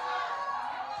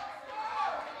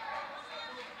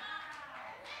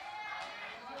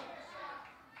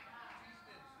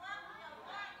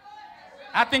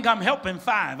 I think I'm helping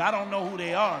 5. I don't know who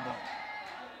they are, though.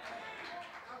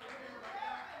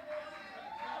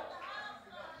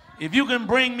 If you can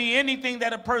bring me anything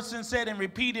that a person said and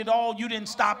repeat it all, you didn't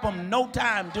stop them no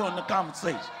time during the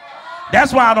conversation.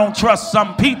 That's why I don't trust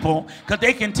some people, because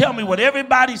they can tell me what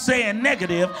everybody's saying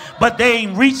negative, but they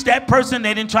ain't reached that person.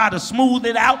 They didn't try to smooth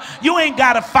it out. You ain't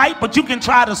got to fight, but you can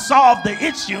try to solve the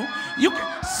issue.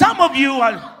 Some of you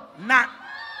are not,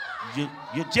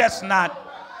 you're just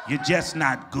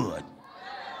not good.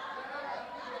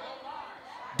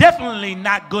 Definitely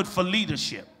not good for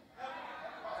leadership.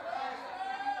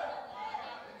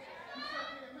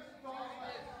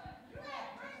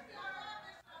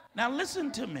 Now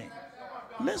listen to me.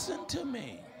 Listen to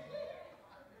me.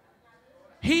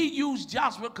 He used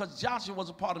Joshua because Joshua was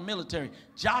a part of the military.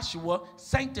 Joshua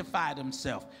sanctified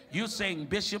himself. You're saying,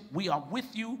 Bishop, we are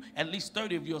with you. At least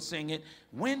 30 of you are saying it.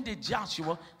 When did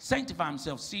Joshua sanctify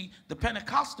himself? See, the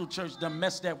Pentecostal church done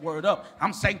messed that word up.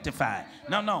 I'm sanctified.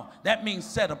 No, that means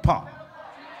set apart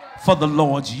for the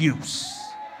Lord's use.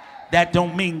 That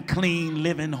don't mean clean,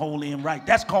 living, holy, and right.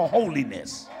 That's called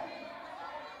holiness.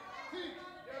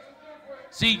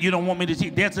 See, you don't want me to see.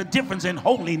 There's a difference in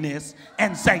holiness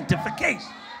and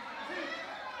sanctification.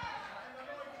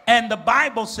 And the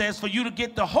Bible says for you to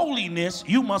get the holiness,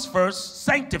 you must first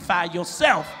sanctify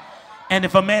yourself. And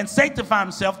if a man sanctify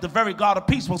himself, the very God of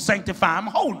peace will sanctify him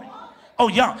holy. Oh,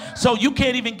 yeah. So you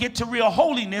can't even get to real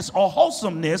holiness or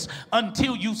wholesomeness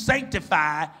until you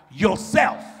sanctify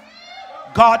yourself.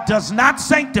 God does not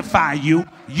sanctify you.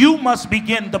 You must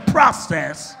begin the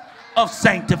process of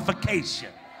sanctification.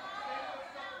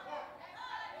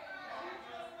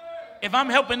 If I'm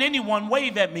helping anyone,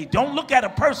 wave at me. Don't look at a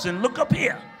person. Look up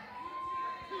here.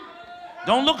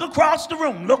 Don't look across the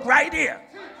room. Look right here.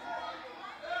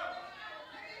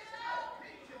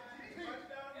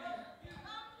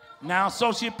 Now,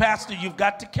 associate pastor, you've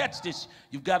got to catch this.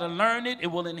 You've got to learn it. It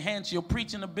will enhance your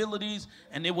preaching abilities,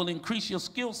 and it will increase your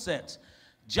skill sets.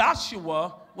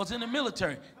 Joshua was in the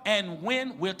military, and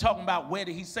when we're talking about where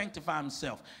did he sanctify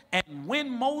himself, and when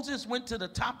Moses went to the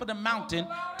top of the mountain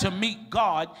to meet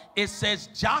God, it says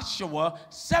Joshua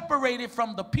separated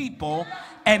from the people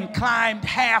and climbed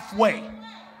halfway.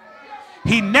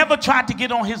 He never tried to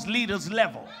get on his leader's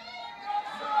level,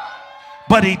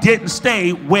 but he didn't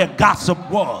stay where gossip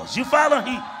was. You follow?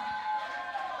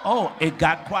 Oh, it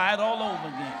got quiet all over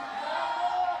again.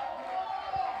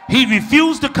 He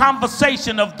refused the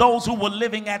conversation of those who were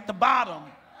living at the bottom,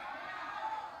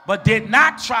 but did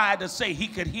not try to say he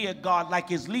could hear God like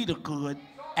his leader could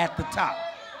at the top.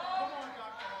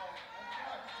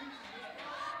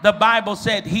 The Bible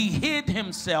said he hid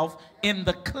himself in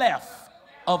the cleft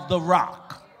of the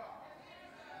rock.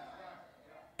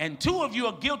 And two of you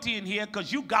are guilty in here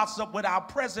because you gossip with our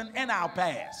present and our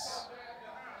past.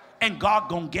 And God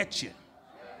gonna get you.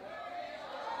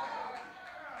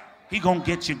 He gonna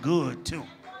get you good too.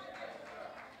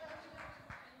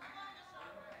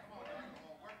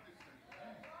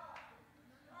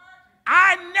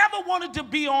 I never wanted to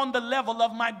be on the level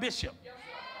of my bishop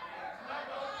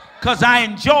because I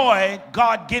enjoyed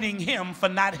God getting him for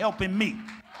not helping me.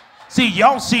 See,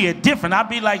 y'all see it different. I'd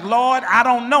be like, Lord, I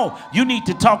don't know. You need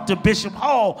to talk to Bishop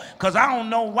Hall because I don't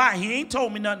know why. He ain't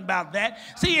told me nothing about that.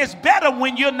 See, it's better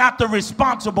when you're not the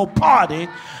responsible party.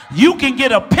 You can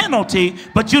get a penalty,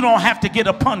 but you don't have to get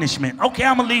a punishment. Okay,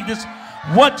 I'm going to leave this.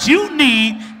 What you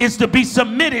need is to be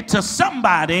submitted to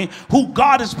somebody who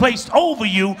God has placed over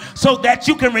you so that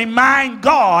you can remind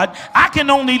God, I can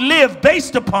only live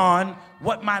based upon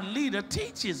what my leader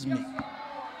teaches me.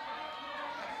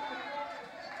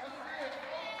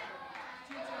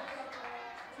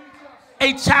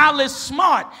 A child is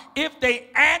smart. If they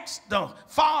ask the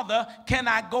father, can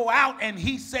I go out, and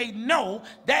he say no,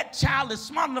 that child is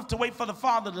smart enough to wait for the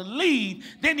father to leave.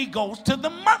 Then he goes to the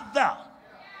mother.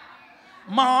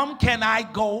 Mom, can I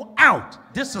go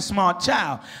out? This is a smart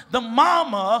child. The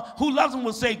mama who loves him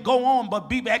will say, go on, but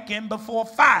be back in before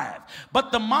 5.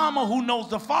 But the mama who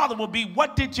knows the father will be,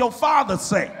 what did your father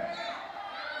say?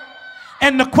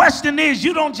 And the question is,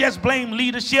 you don't just blame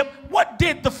leadership. What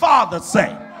did the father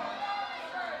say?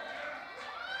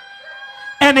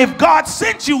 And if God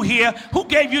sent you here, who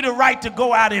gave you the right to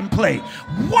go out and play?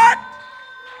 What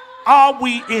are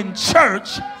we in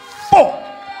church for?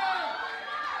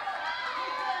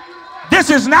 This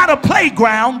is not a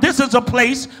playground. This is a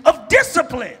place of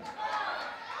discipline.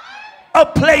 A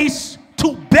place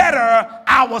to better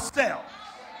ourselves.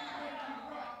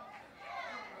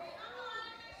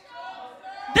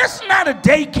 This is not a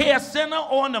daycare center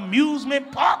or an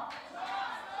amusement park.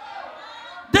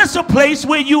 This is a place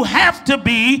where you have to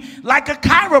be like a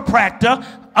chiropractor,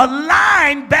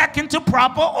 aligned back into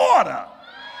proper order.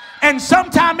 And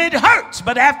sometimes it hurts,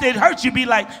 but after it hurts, you be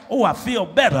like, oh, I feel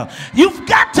better. You've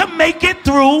got to make it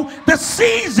through the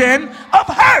season of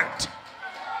hurt.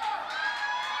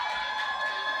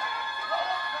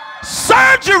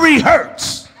 Surgery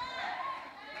hurts.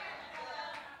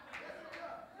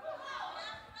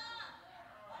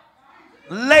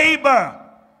 Labor,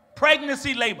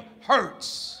 pregnancy labor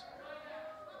hurts.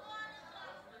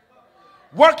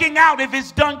 Working out, if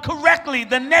it's done correctly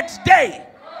the next day,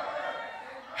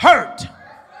 hurt.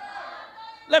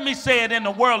 Let me say it in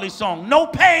a worldly song. No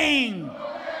pain.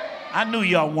 I knew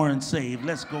y'all weren't saved.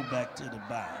 Let's go back to the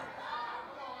Bible.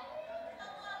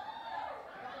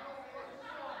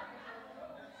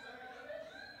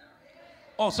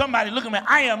 Oh, somebody look at me.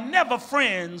 I am never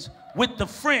friends with the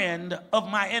friend of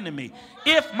my enemy.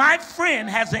 If my friend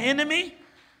has an enemy,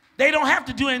 they don't have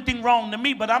to do anything wrong to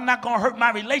me, but I'm not going to hurt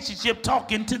my relationship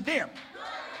talking to them.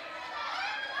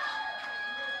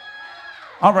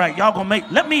 All right, y'all gonna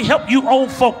let me help you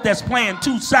old folk that's playing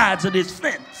two sides of this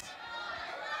fence.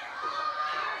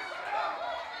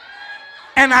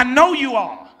 And I know you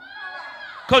are,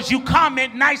 because you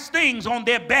comment nice things on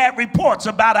their bad reports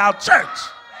about our church.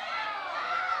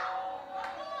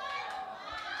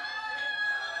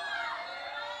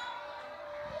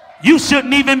 You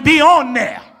shouldn't even be on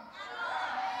there.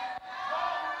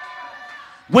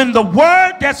 When the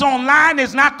word that's online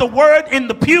is not the word in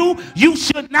the pew, you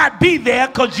should not be there,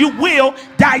 because you will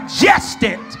digest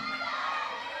it.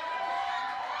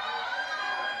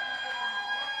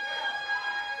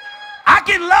 I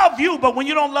can love you, but when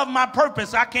you don't love my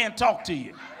purpose, I can't talk to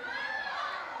you.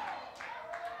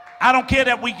 I don't care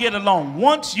that we get along.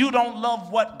 Once you don't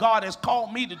love what God has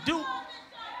called me to do,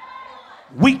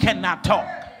 we cannot talk.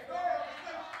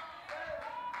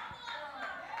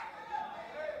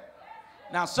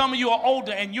 Now, some of you are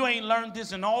older and you ain't learned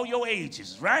this in all your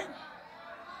ages, right?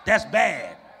 That's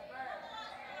bad.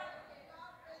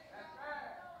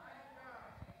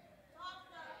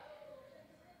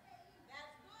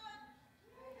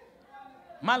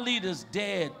 My leader's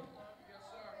dead.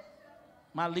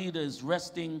 My leader is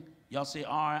resting. Y'all say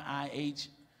R-I-H,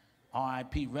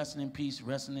 R-I-P, resting in peace,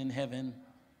 resting in heaven.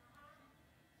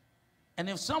 And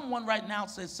if someone right now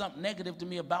says something negative to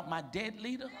me about my dead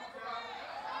leader,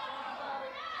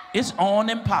 it's on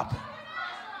and popping.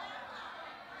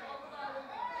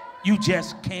 You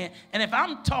just can't. And if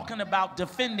I'm talking about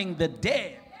defending the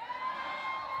dead,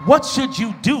 what should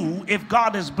you do if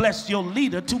God has blessed your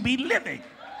leader to be living?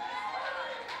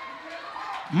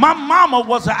 My mama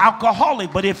was an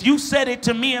alcoholic, but if you said it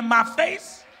to me in my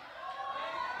face,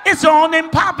 it's on and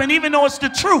popping, even though it's the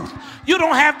truth. You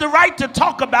don't have the right to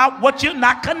talk about what you're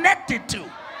not connected to.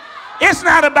 It's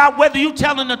not about whether you're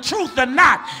telling the truth or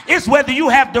not. It's whether you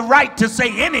have the right to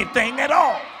say anything at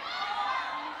all.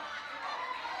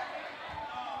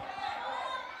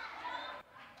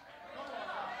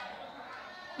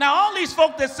 Now, all these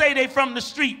folk that say they from the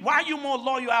street, why are you more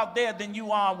loyal out there than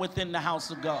you are within the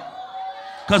house of God?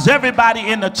 Because everybody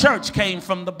in the church came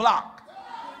from the block.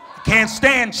 Can't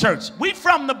stand church. We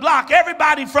from the block,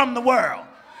 everybody from the world.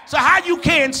 So how you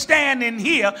can't stand in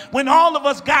here when all of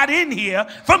us got in here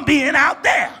from being out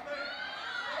there?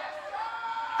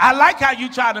 I like how you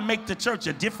try to make the church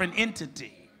a different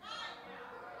entity.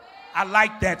 I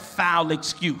like that foul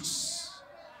excuse.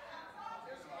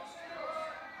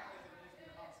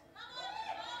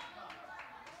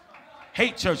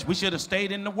 Hate church. We should have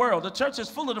stayed in the world. The church is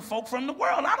full of the folk from the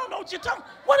world. I don't know what you're talking.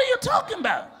 What are you talking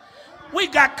about? We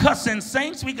got cussing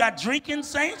saints. We got drinking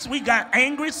saints. We got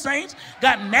angry saints.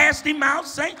 Got nasty mouth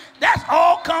saints. That's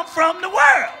all come from the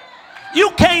world.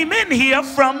 You came in here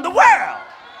from the world.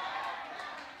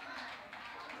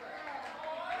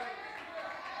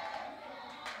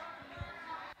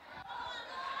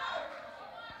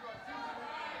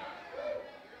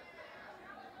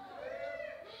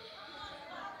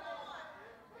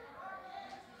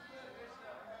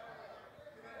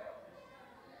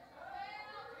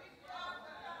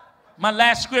 My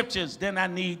last scriptures, then I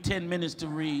need 10 minutes to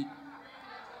read.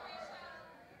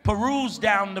 Peruse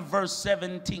down to verse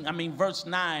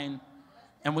 9,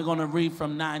 and we're going to read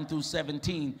from 9 through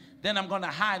 17. Then I'm going to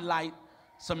highlight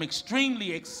some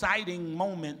extremely exciting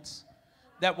moments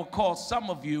that will cause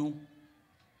some of you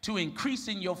to increase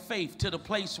in your faith to the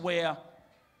place where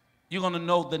you're going to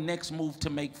know the next move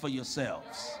to make for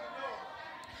yourselves.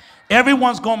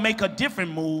 Everyone's going to make a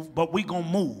different move, but we're going to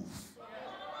move.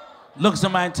 Look at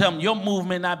somebody and tell them, your move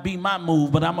may not be my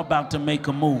move, but I'm about to make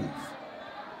a move.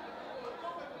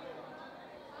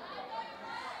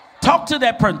 Talk to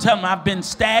that person. Tell them, I've been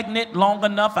stagnant long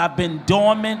enough. I've been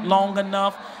dormant long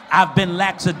enough. I've been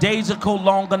lackadaisical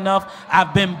long enough.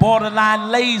 I've been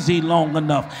borderline lazy long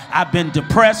enough. I've been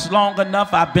depressed long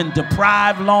enough. I've been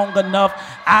deprived long enough.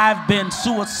 I've been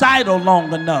suicidal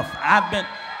long enough. I've been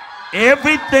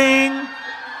everything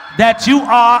that you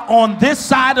are on this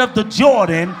side of the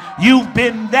Jordan, you've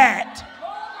been that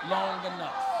long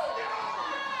enough.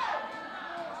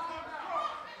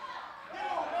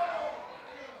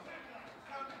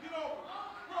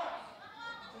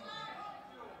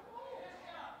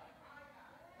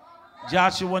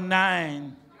 Joshua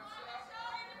 9,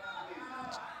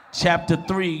 chapter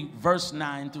 3, verse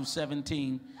 9 through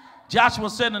 17. Joshua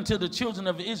said unto the children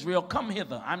of Israel, come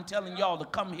hither. I'm telling y'all to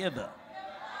come hither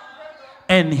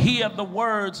and hear the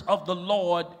words of the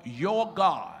Lord your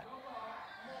God.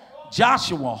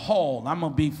 Joshua Hall, I'm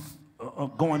going to be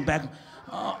going back.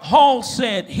 Hall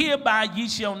said, hereby ye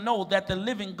shall know that the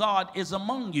living God is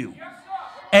among you,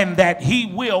 and that he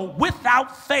will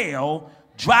without fail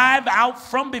drive out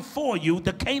from before you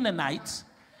the Canaanites,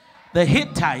 the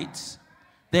Hittites,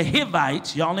 the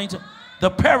Hivites, y'all ain't the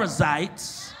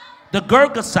Perizzites, the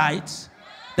Girgasites,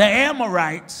 the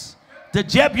Amorites, the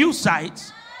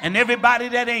Jebusites, and everybody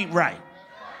that ain't right.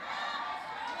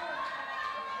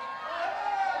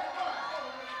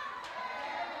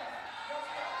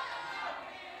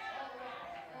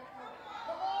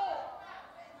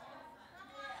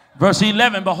 Verse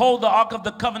 11, behold, the ark of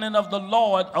the covenant of the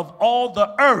Lord of all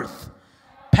the earth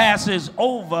passes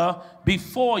over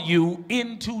before you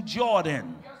into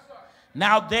Jordan.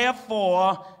 Now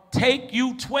therefore take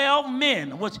you 12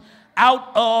 men, which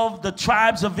out of the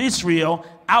tribes of Israel,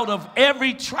 out of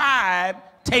every tribe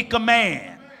take a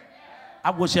man.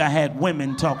 I wish I had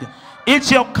women talking. It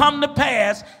shall come to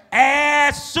pass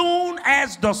as soon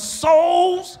as the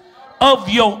soles of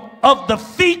the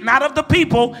feet, not of the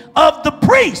people, of the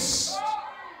priests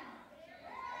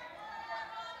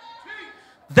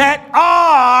that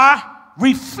are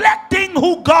reflecting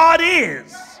who God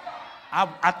is. I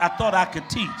thought I could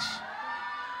teach.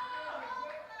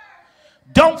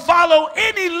 Don't follow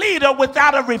any leader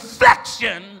without a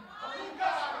reflection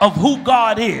of who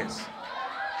God is.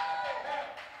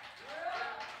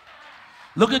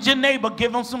 Look at your neighbor,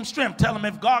 give him some strength. Tell him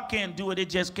if God can't do it, it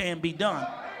just can't be done.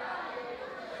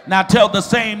 Now tell the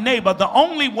same neighbor, the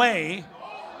only way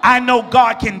I know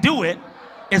God can do it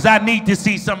is I need to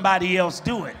see somebody else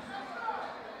do it.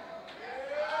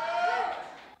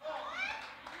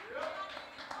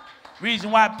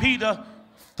 Reason why Peter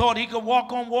thought he could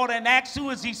walk on water in Acts 2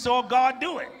 is he saw God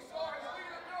do it.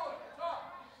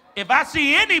 If I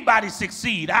see anybody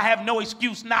succeed, I have no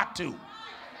excuse not to.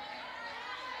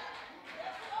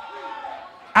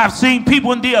 I've seen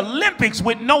people in the Olympics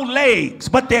with no legs,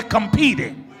 but they're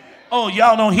competing. Oh,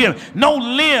 y'all don't hear me. No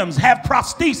limbs, have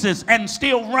prosthesis and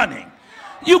still running.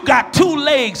 You got 2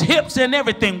 legs, hips, and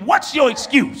everything. What's your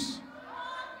excuse?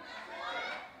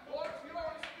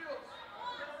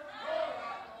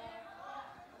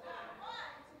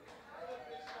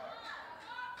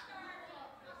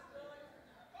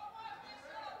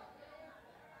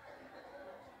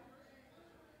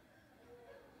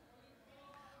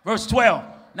 Verse 12.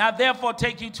 Now therefore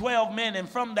take you 12 men, and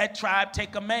from that tribe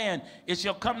take a man. It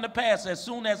shall come to pass as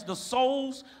soon as the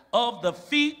soles of the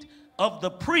feet of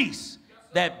the priests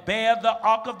that bear the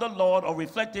ark of the Lord, or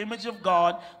reflect the image of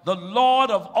God, the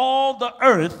Lord of all the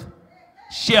earth,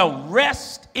 shall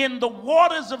rest in the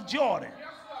waters of Jordan.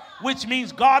 Which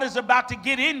means God is about to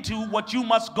get into what you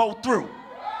must go through.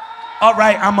 All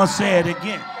right, I'm going to say it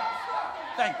again.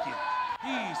 Thank you.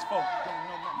 These folks don't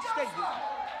know nothing. Stay with me.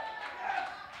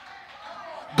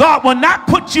 God will not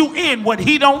put you in what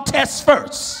he don't test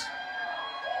first.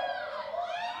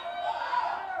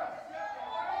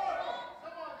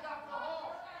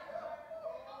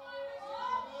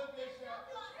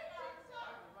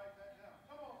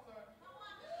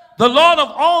 The Lord of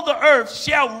all the earth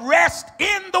shall rest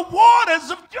in the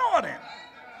waters of Jordan.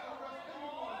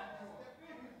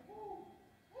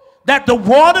 That the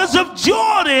waters of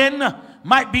Jordan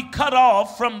might be cut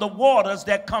off from the waters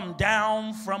that come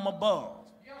down from above.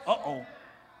 Uh-oh.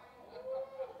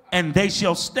 And they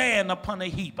shall stand upon a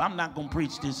heap. I'm not going to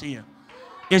preach this here.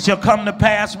 It shall come to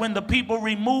pass when the people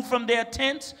remove from their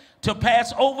tents to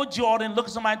pass over Jordan. Look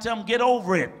at somebody and tell them, get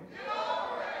over it.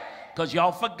 Because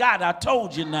y'all forgot, I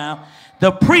told you now.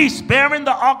 The priests bearing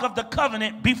the ark of the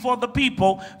covenant before the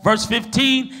people. Verse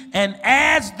 15. And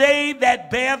as they that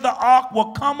bear the ark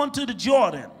will come unto the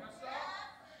Jordan,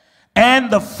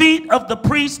 and the feet of the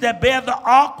priests that bear the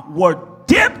ark were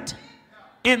dipped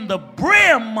in the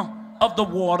brim of the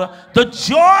water, the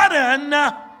Jordan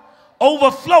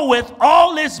overfloweth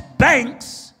all its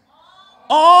banks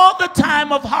all the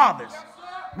time of harvest.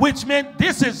 Which meant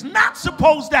this is not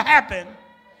supposed to happen,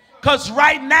 because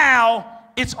right now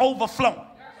it's overflowing.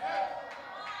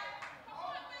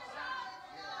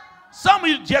 Some of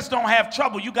you just don't have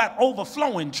trouble, you got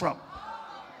overflowing trouble.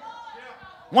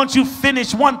 Once you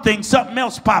finish one thing, something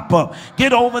else pop up.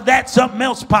 Get over that, something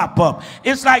else pop up.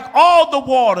 It's like all the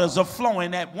waters are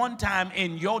flowing at one time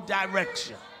in your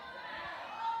direction.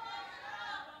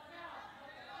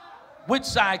 Which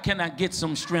side can I get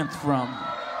some strength from?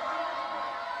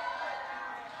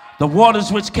 The waters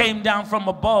which came down from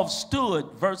above stood,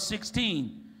 verse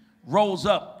 16, rose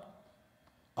up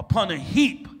upon a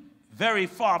heap very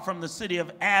far from the city of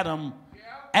Adam,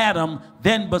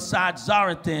 then beside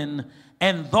Zarethan.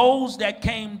 And those that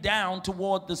came down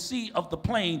toward the sea of the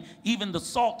plain, even the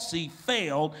salt sea,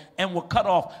 failed and were cut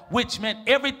off, which meant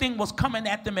everything was coming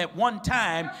at them at one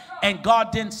time, and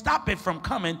God didn't stop it from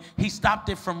coming. He stopped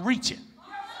it from reaching.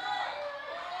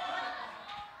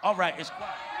 All right, it's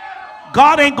quiet.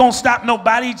 God ain't going to stop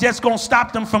nobody. He's just going to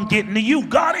stop them from getting to you.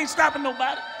 God ain't stopping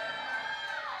nobody.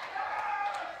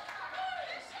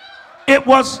 It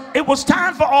was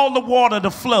time for all the water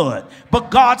to flood.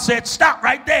 But God said, stop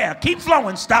right there. Keep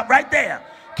flowing. Stop right there.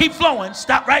 Keep flowing.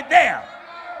 Stop right there.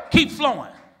 Keep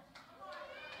flowing.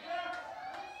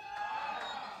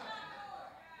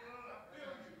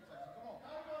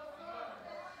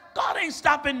 God ain't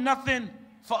stopping nothing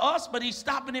for us, but he's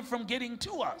stopping it from getting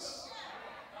to us.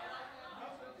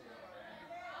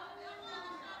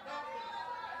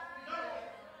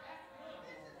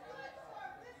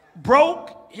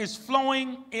 Broke is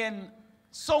flowing in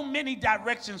so many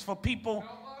directions for people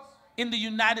in the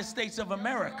United States of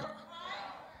America.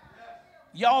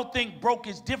 Y'all think broke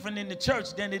is different in the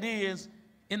church than it is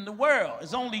in the world.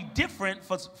 It's only different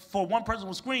for one person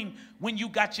will scream when you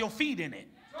got your feet in it.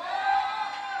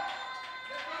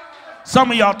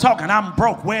 Some of y'all talking, I'm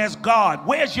broke. Where's God?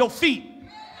 Where's your feet?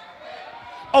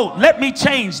 Oh, let me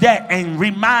change that and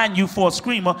remind you for a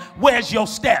screamer, where's your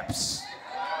steps?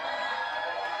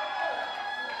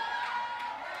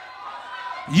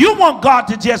 You want God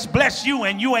to just bless you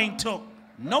and you ain't took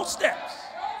no steps.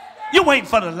 You waiting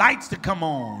for the lights to come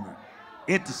on,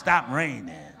 it to stop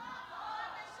raining.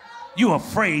 You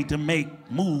afraid to make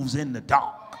moves in the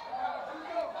dark.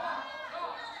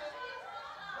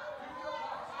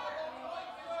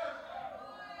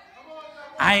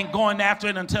 I ain't going after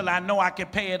it until I know I can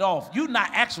pay it off. You're not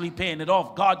actually paying it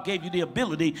off. God gave you the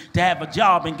ability to have a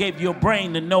job and gave you a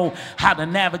brain to know how to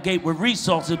navigate with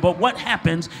resources. But what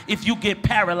happens if you get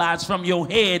paralyzed from your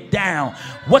head down?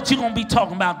 What you gonna be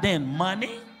talking about then?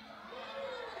 Money?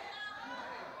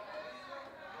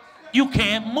 You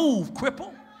can't move,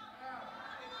 cripple.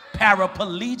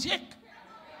 Paraplegic?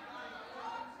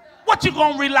 What you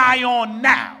gonna rely on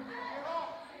now?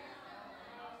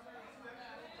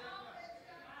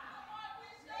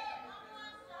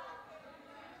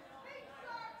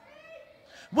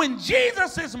 When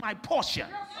Jesus is my portion,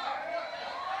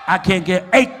 I can get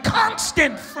a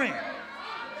constant friend.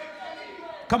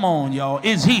 Come on, y'all.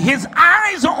 Is he? His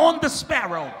eyes are on the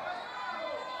sparrow.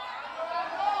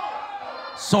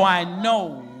 So I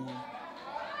know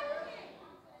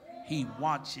he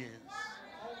watches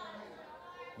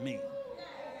me.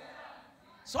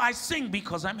 So I sing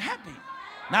because I'm happy.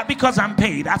 Not because I'm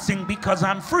paid. I sing because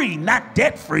I'm free, not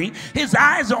debt free. His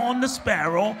eyes are on the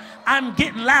sparrow. I'm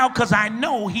getting loud because I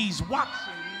know he's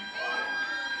watching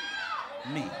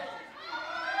me.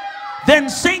 Then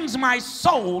sings my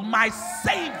soul, my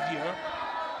Savior.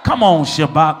 Come on,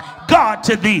 Shabbat. God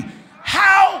to thee.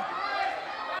 How?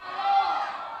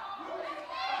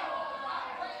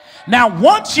 Now,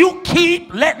 once you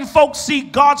keep letting folks see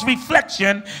God's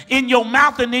reflection in your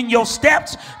mouth and in your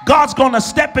steps, God's going to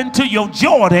step into your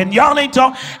Jordan. Y'all ain't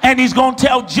talking. And he's going to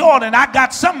tell Jordan, I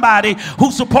got somebody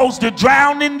who's supposed to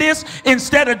drown in this.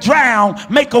 Instead of drown,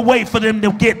 make a way for them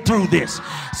to get through this.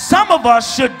 Some of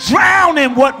us should drown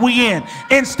in what we in.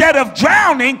 Instead of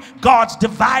drowning, God's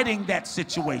dividing that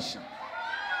situation.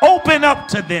 Open up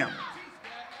to them.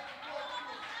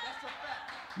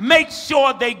 Make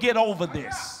sure they get over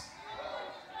this.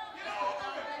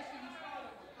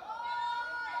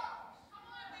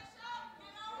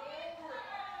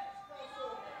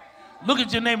 Look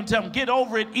at your neighbor and tell them, get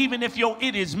over it, even if your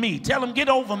it is me. Tell them, get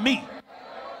over me.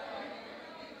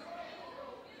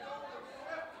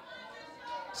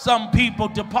 Some people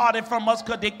departed from us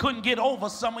because they couldn't get over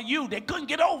some of you. They couldn't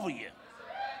get over you.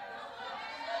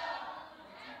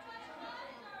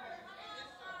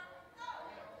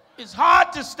 It's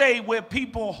hard to stay where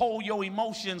people hold your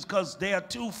emotions because they are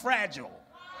too fragile.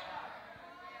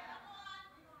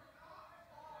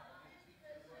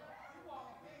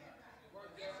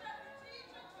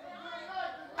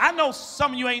 I know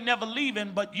some of you ain't never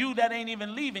leaving, but you that ain't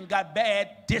even leaving got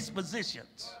bad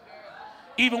dispositions.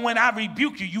 Even when I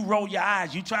rebuke you, you roll your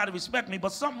eyes. You try to respect me,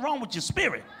 but something wrong with your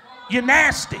spirit. You're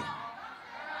nasty.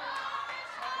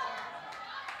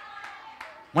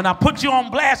 When I put you on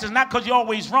blast, it's not because you're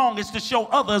always wrong. It's to show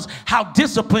others how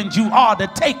disciplined you are to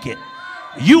take it.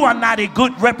 You are not a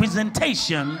good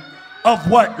representation of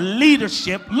what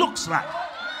leadership looks like.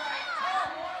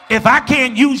 If I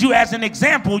can't use you as an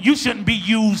example, you shouldn't be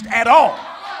used at all.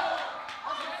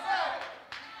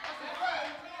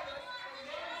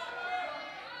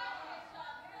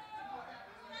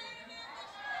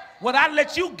 What I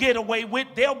let you get away with,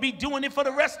 they'll be doing it for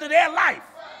the rest of their life.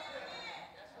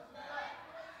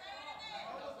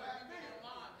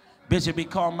 Bishop, he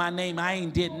called my name. I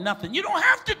ain't did nothing. You don't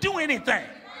have to do anything.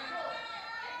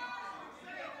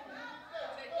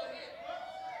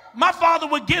 My father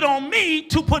would get on me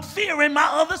to put fear in my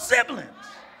other siblings.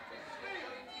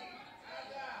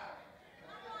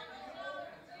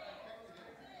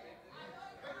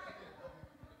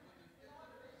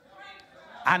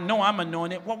 I know I'm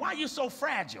anointed. Well, why are you so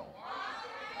fragile?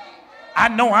 I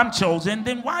know I'm chosen.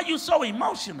 Then why are you so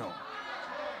emotional?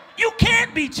 You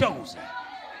can't be chosen.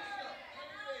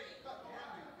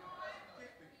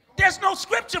 There's no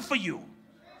scripture for you.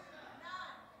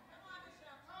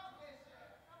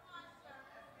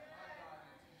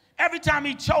 Every time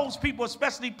he chose people,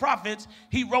 especially prophets,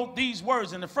 he wrote these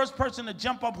words. And the first person to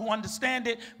jump up who understand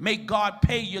it, may God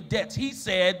pay your debts. He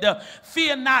said,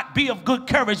 fear not, be of good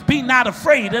courage, be not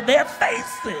afraid of their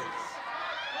faces.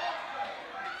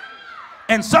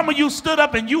 And some of you stood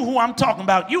up, and you who I'm talking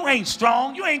about, you ain't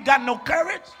strong. You ain't got no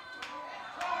courage.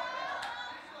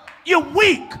 You're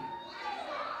weak.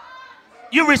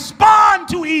 You respond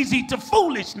too easy to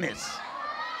foolishness.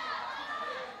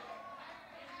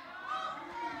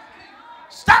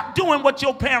 Stop doing what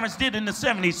your parents did in the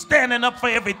 70s, standing up for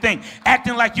everything,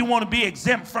 acting like you want to be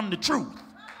exempt from the truth.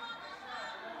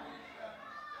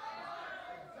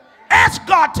 Ask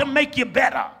God to make you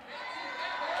better.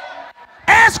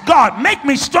 Ask God, make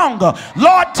me stronger.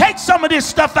 Lord, take some of this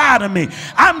stuff out of me.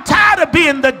 I'm tired of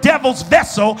being the devil's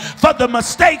vessel for the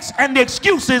mistakes and the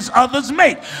excuses others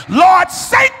make. Lord,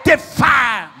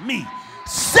 sanctify me.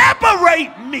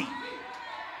 Separate me.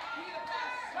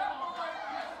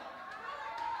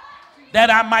 That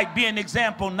I might be an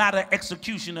example, not an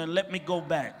executioner. Let me go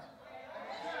back.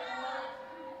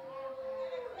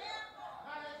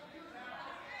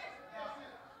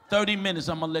 "30 minutes,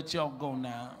 I'm gonna let y'all go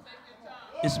now.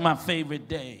 It's my favorite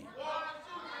day.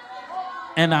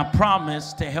 And I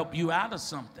promise to help you out of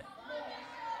something.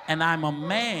 And I'm a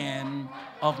man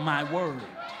of my word."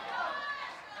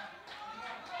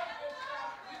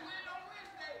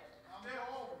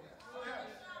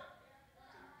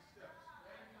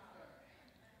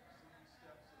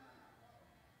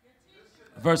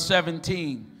 Verse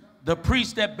 17, "The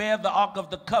priests that bear the ark of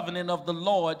the covenant of the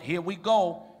Lord," here we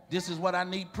go. This is what I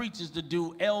need preachers to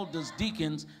do. Elders,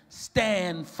 deacons,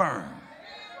 stand firm.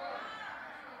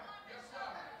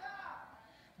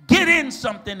 Get in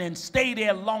something and stay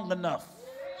there long enough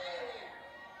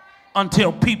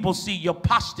until people see your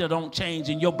posture don't change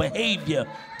and your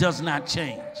behavior does not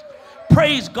change.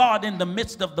 Praise God in the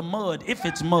midst of the mud, if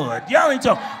it's mud. Y'all ain't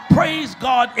talking. Praise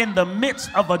God in the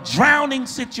midst of a drowning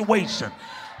situation.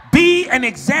 Be an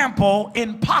example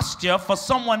in posture for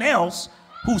someone else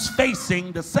who's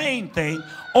facing the same thing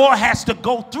or has to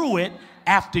go through it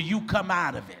after you come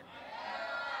out of it.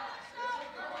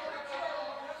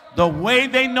 The way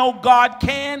they know God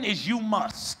can is you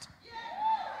must.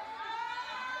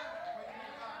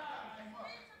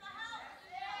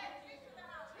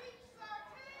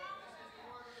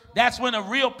 That's when a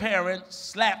real parent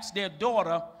slaps their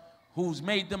daughter who's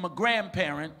made them a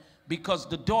grandparent, because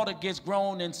the daughter gets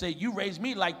grown and say, "You raised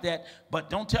me like that, but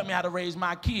don't tell me how to raise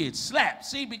my kids." Slap.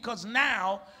 See, because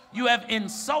now you have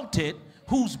insulted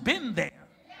who's been there.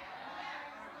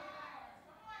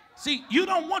 See, you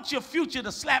don't want your future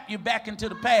to slap you back into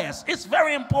the past. It's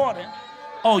very important,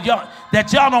 y'all,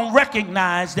 that y'all don't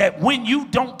recognize that when you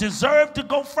don't deserve to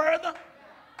go further,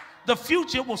 the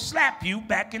future will slap you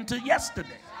back into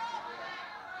yesterday.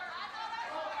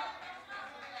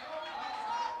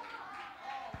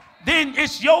 Then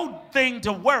it's your thing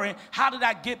to worry, how did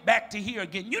I get back to here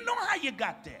again? You know how you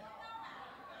got there.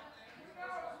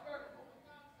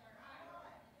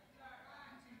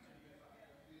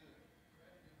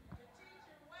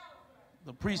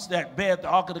 The priests that bear the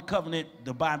ark of the covenant,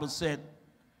 the Bible said,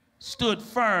 stood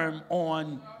firm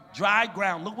on dry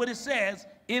ground. Look what it says,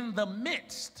 in the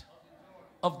midst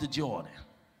of the Jordan.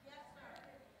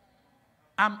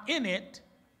 I'm in it,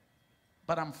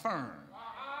 but I'm firm.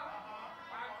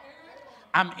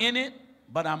 I'm in it,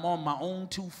 but I'm on my own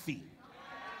 2 feet.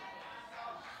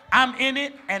 I'm in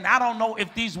it, and I don't know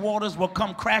if these waters will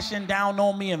come crashing down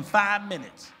on me in 5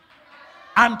 minutes.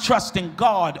 I'm trusting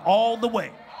God all the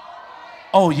way.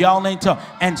 Oh, y'all ain't talking.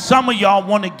 And some of y'all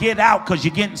want to get out because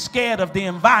you're getting scared of the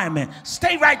environment.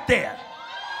 Stay right there.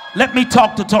 Let me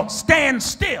talk to talk. Stand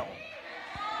still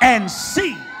and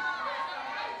see.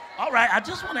 All right, I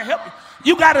just want to help you.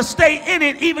 You got to stay in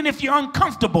it even if you're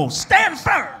uncomfortable. Stand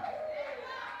firm.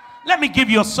 Let me give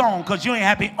you a song because you ain't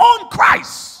happy. On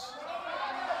Christ.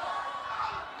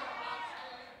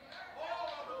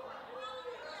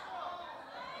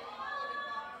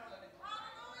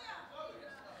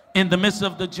 In the midst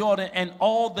of the Jordan, and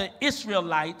all the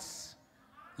Israelites,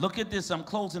 look at this, I'm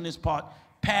closing this part,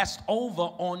 passed over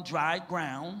on dry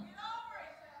ground,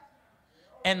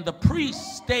 and the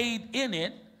priests stayed in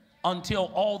it until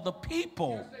all the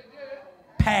people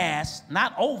passed,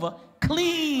 not over,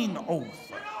 clean over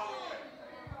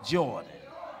Jordan.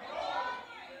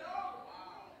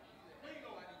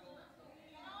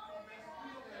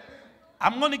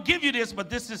 I'm going to give you this,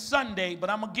 but this is Sunday, but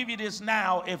I'm going to give you this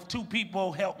now if two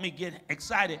people help me get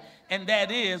excited. And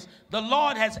that is, the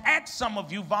Lord has asked some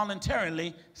of you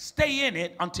voluntarily, stay in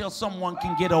it until someone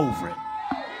can get over it.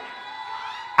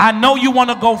 I know you want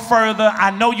to go further.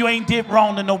 I know you ain't did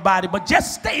wrong to nobody, but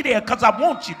just stay there because I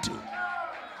want you to.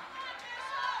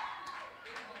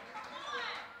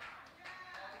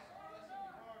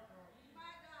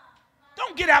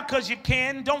 Don't get out because you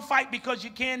can. Don't fight because you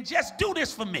can. Just do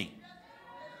this for me.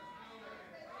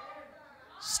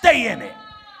 Stay in it.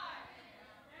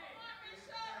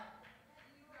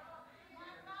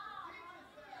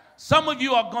 Some of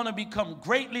you are going to become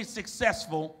greatly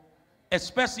successful,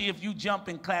 especially if you jump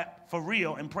and clap for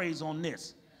real and praise on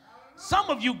this.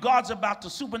 Some of you, God's about to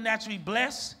supernaturally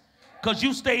bless because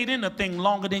you stayed in the thing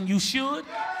longer than you should,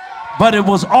 but it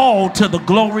was all to the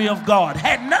glory of God.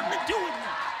 Had nothing to do with you.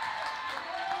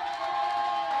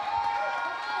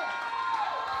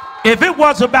 If it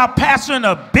was about pastoring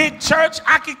a big church,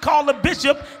 I could call a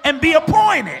bishop and be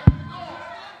appointed.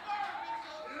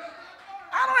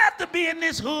 I don't have to be in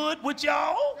this hood with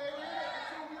y'all.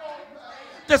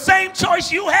 The same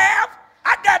choice you have,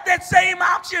 I got that same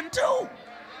option too.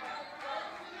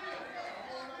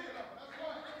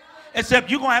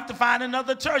 Except you're going to have to find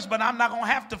another church, but I'm not going to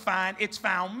have to find, it's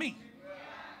found me.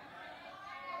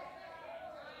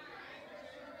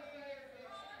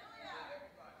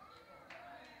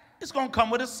 It's going to come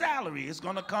with a salary. It's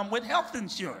going to come with health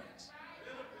insurance.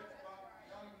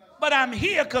 But I'm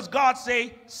here because God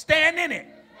say, stand in it.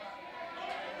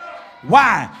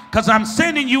 Why? Because I'm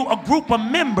sending you a group of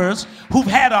members who've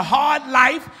had a hard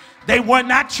life. They were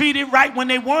not treated right when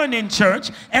they weren't in church.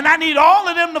 And I need all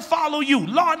of them to follow you.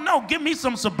 Lord, no, give me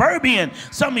some suburban,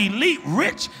 some elite,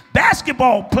 rich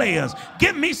basketball players.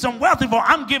 Give me some wealthy folk.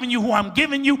 I'm giving you who I'm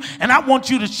giving you. And I want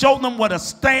you to show them what a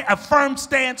firm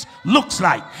stance looks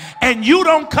like. And you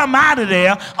don't come out of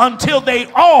there until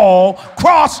they all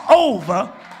cross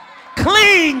over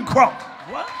clean cross.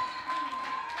 What?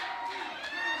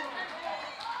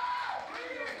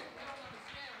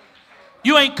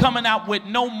 You ain't coming out with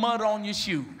no mud on your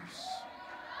shoes.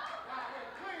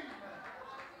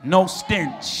 No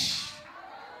stench.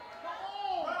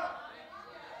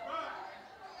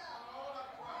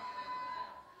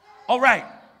 All right.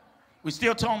 We're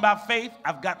still talking about faith.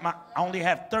 I only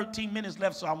have 13 minutes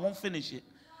left, so I won't finish it.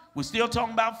 We're still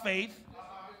talking about faith.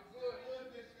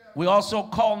 We're also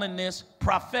calling this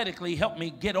prophetically, help me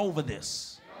get over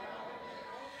this.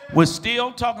 We're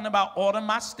still talking about order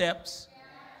my steps.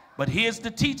 But here's the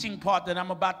teaching part that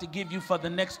I'm about to give you for the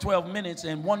next 12 minutes,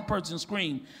 and one person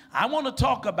scream. I want to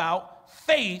talk about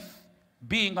faith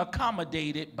being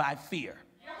accommodated by fear.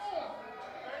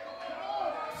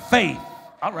 Faith.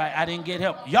 All right, I didn't get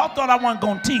help. Y'all thought I wasn't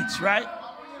going to teach, right?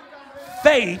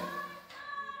 Faith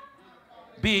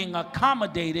being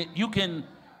accommodated, you can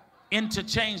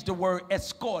interchange the word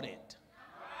escorted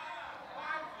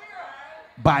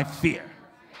by fear.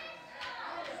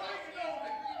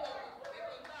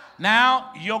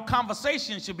 Now, your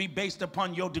conversation should be based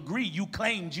upon your degree you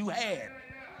claimed you had.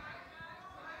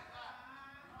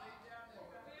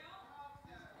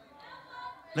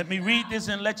 Let me read this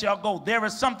and let y'all go. There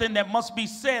is something that must be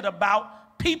said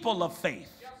about people of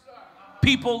faith.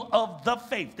 People of the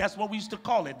faith. That's what we used to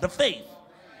call it, the faith.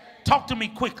 Talk to me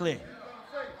quickly.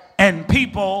 And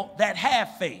people that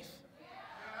have faith.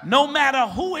 No matter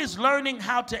who is learning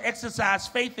how to exercise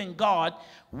faith in God,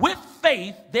 with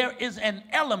faith, there is an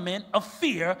element of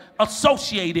fear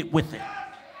associated with it.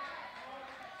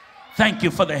 Thank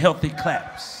you for the healthy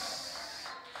claps.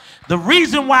 The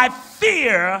reason why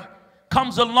fear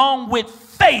comes along with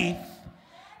faith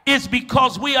is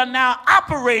because we are now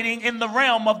operating in the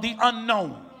realm of the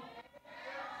unknown.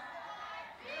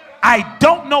 I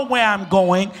don't know where I'm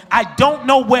going. I don't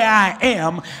know where I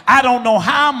am. I don't know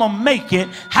how I'm going to make it.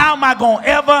 How am I going to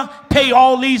ever pay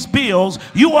all these bills?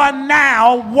 You are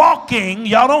now walking,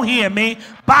 y'all don't hear me,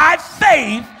 by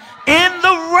faith in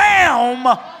the realm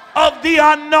of the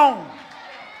unknown.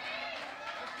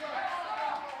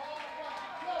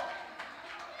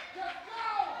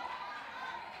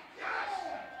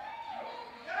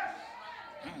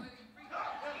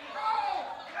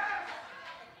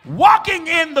 Walking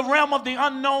in the realm of the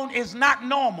unknown is not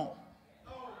normal.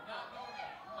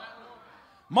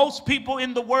 Most people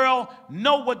in the world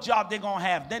know what job they're going to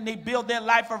have. Then they build their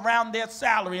life around their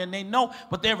salary, and they know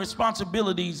what their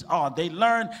responsibilities are. They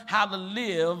learn how to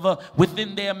live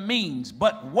within their means.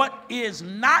 But what is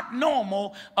not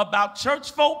normal about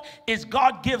church folk is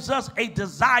God gives us a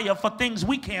desire for things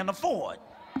we can't afford.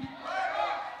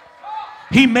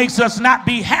 He makes us not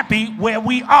be happy where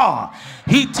we are.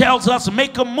 He tells us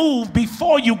make a move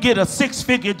before you get a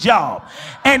six-figure job.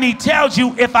 And he tells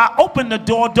you if I open the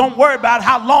door, don't worry about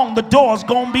how long the door's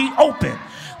going to be open.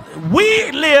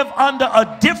 We live under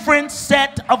a different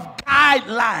set of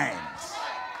guidelines.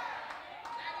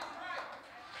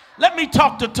 Let me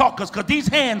talk to talkers because these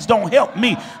hands don't help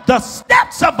me. The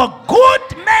steps of a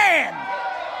good man.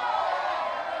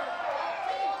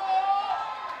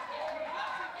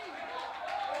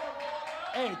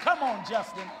 Hey, come on,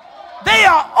 Justin. They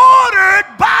are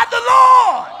ordered by the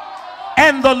Lord,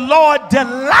 and the Lord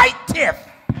delighteth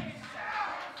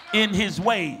in his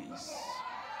ways.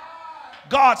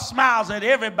 God smiles at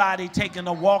everybody taking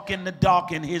a walk in the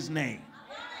dark in his name.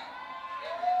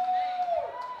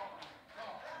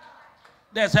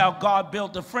 That's how God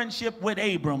built a friendship with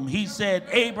Abram. He said,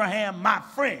 Abraham, my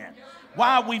friend.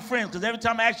 Why are we friends? Because every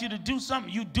time I ask you to do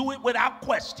something, you do it without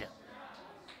question.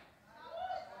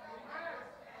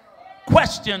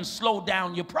 Questions slow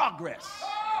down your progress.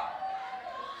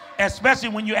 Especially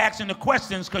when you're asking the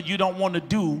questions because you don't want to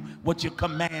do what you're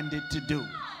commanded to do.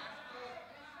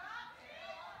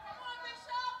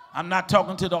 I'm not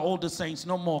talking to the older saints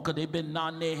no more because they've been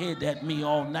nodding their head at me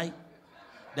all night.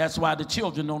 That's why the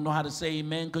children don't know how to say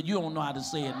amen, because you don't know how to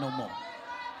say it no more.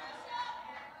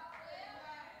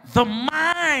 The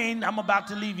mind, I'm about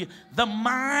to leave you, the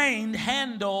mind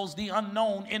handles the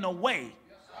unknown in a way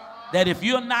that if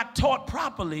you're not taught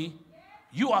properly,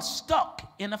 you are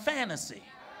stuck in a fantasy,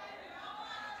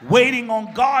 waiting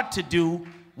on God to do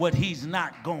what he's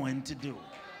not going to do.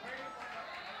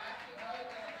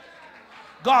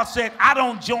 God said, I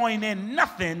don't join in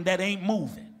nothing that ain't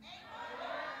moving.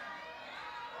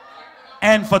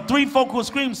 And for three folk who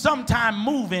scream, sometime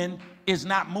moving is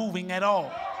not moving at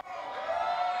all.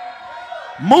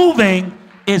 Moving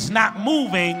is not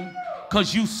moving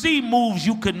because you see moves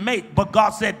you could make, but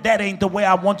God said that ain't the way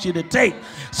I want you to take.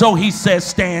 So he says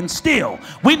stand still.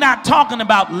 We're not talking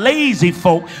about lazy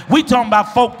folk. We're talking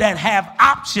about folk that have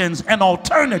options and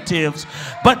alternatives,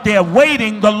 but they're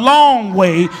waiting the long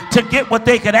way to get what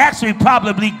they could actually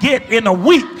probably get in a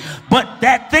week. But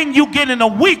that thing you get in a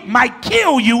week might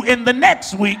kill you in the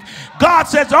next week. God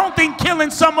says the only thing killing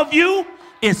some of you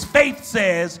is faith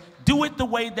says do it the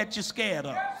way that you're scared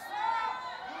of.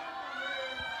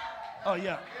 Oh,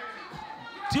 yeah.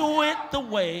 Do it the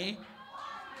way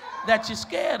that you're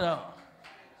scared of.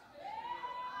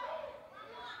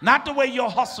 Not the way your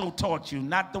hustle taught you.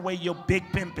 Not the way your big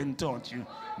pimping taught you.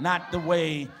 Not the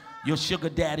way your sugar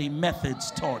daddy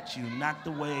methods taught you. Not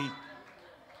the way.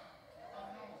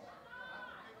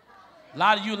 A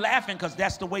lot of you laughing because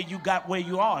that's the way you got where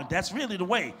you are. That's really the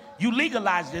way. You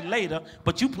legalized it later,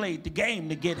 but you played the game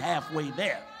to get halfway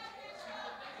there.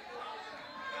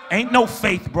 Ain't no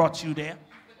faith brought you there.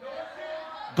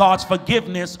 God's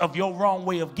forgiveness of your wrong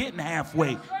way of getting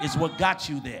halfway is what got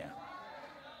you there.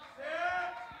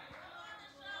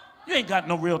 You ain't got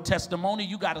no real testimony.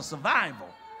 You got a survival.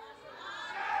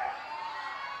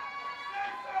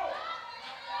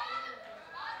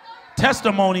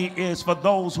 Testimony is for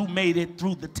those who made it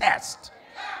through the test.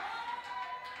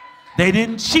 They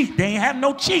didn't cheat. They ain't have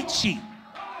no cheat sheet.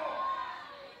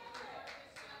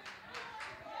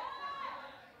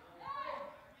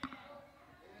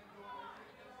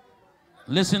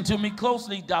 Listen to me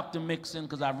closely, Dr. Mixon,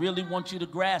 because I really want you to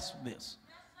grasp this.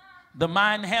 The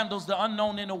mind handles the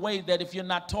unknown in a way that if you're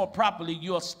not taught properly,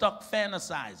 you are stuck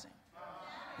fantasizing,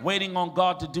 waiting on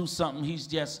God to do something he's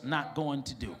just not going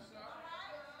to do.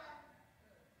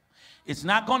 It's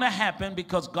not going to happen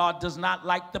because God does not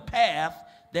like the path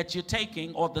that you're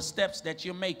taking or the steps that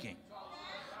you're making.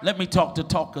 Let me talk to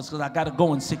talkers because I got to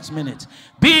go in 6 minutes.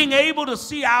 Being able to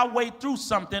see our way through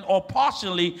something or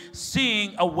partially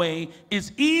seeing a way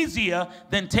is easier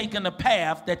than taking a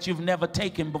path that you've never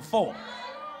taken before.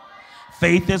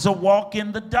 Faith is a walk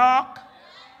in the dark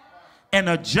and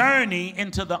a journey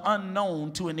into the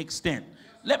unknown to an extent.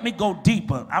 Let me go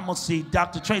deeper. I'm going to see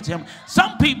Dr. Tracy.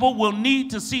 Some people will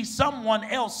need to see someone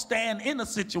else stand in a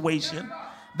situation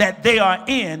that they are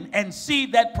in and see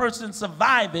that person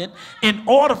survive it in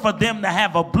order for them to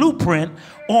have a blueprint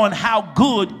on how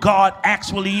good God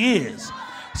actually is.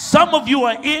 Some of you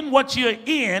are in what you're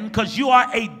in because you are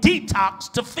a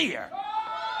detox to fear.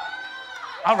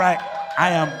 All right,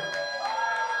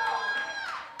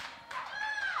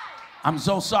 I'm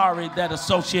so sorry that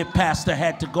associate pastor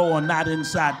had to go or not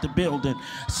inside the building.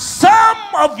 Some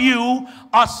of you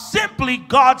are simply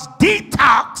God's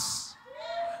detox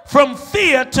from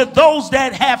fear to those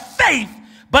that have faith,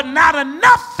 but not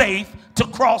enough faith to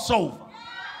cross over.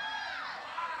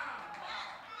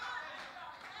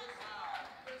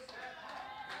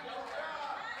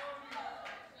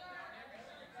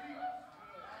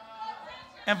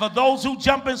 And for those who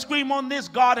jump and scream on this,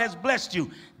 God has blessed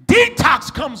you.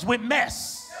 Detox comes with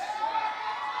mess.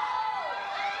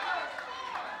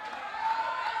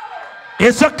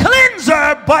 It's a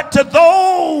cleanser, but to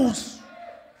those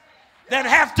that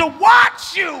have to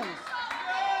watch you.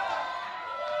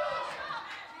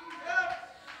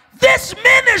 This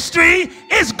ministry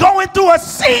is going through a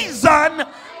season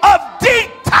of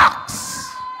detox.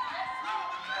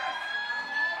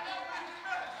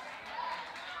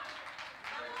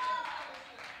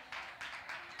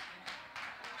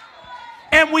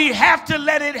 And we have to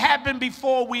let it happen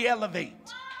before we elevate.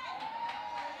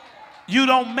 You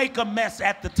don't make a mess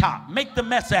at the top. Make the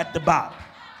mess at the bottom.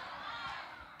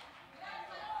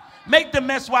 Make the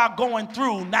mess while going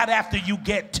through, not after you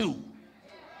get to.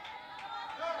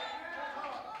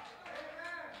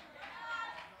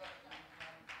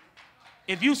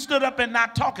 If you stood up and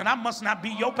not talking, I must not be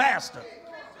your pastor.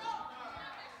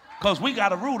 Because we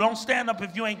got a rule. Don't stand up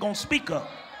if you ain't going to speak up.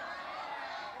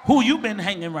 Who you been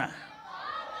hanging around?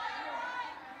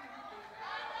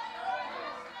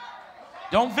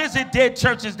 Don't visit dead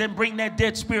churches, then bring that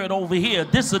dead spirit over here.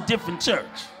 This is a different church.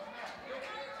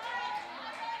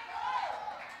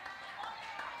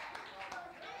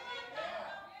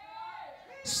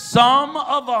 Some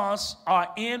of us are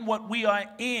in what we are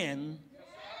in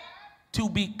to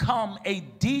become a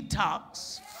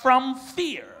detox from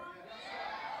fear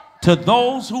to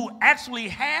those who actually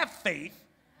have faith,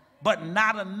 but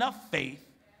not enough faith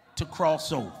to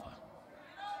cross over.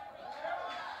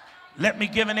 Let me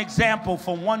give an example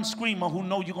for one screamer who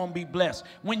know you're going to be blessed.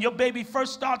 When your baby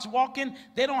first starts walking,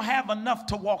 they don't have enough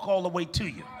to walk all the way to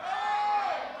you.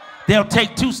 They'll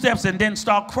take 2 steps and then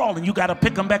start crawling. You got to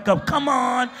pick them back up. Come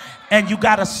on. And you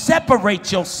got to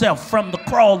separate yourself from the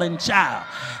crawling child.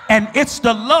 And it's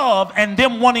the love and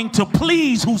them wanting to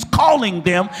please who's calling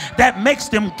them that makes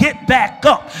them get back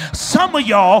up. Some of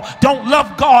y'all don't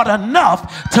love God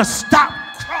enough to stop crawling.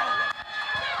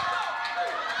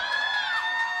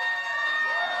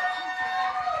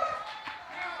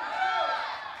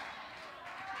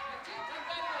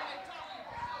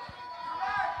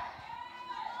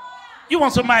 You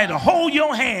want somebody to hold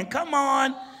your hand. Come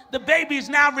on. The baby's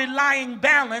now relying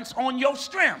balance on your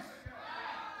strength.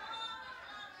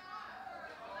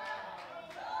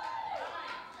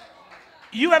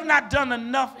 You have not done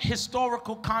enough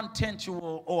historical,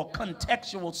 contextual, or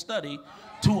contextual study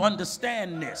to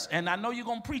understand this. And I know you're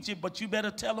going to preach it, but you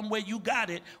better tell them where you got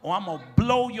it, or I'm going to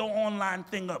blow your online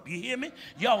thing up. You hear me?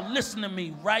 Y'all listen to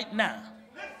me right now.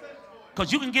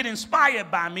 Because you can get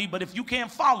inspired by me, but if you can't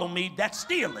follow me, that's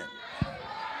stealing.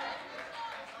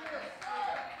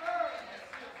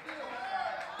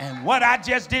 And what I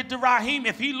just did to Raheem,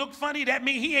 if he looked funny, that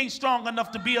means he ain't strong enough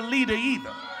to be a leader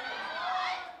either.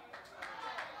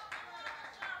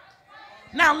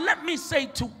 Now, let me say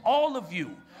to all of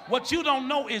you, what you don't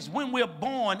know is when we're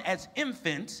born as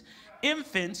infants,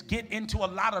 infants get into a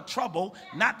lot of trouble.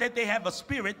 Not that they have a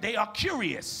spirit, they are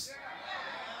curious.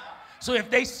 So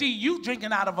if they see you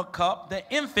drinking out of a cup, the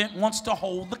infant wants to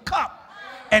hold the cup.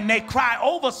 And they cry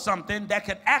over something that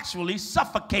could actually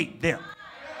suffocate them.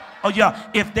 Oh yeah,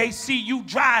 if they see you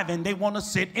driving, they want to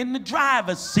sit in the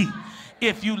driver's seat.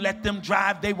 If you let them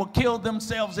drive, they will kill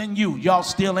themselves and you. Y'all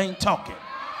still ain't talking.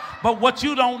 But what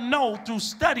you don't know through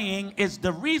studying is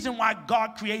the reason why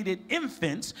God created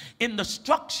infants in the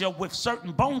structure with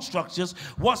certain bone structures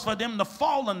was for them to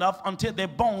fall enough until their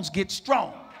bones get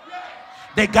strong.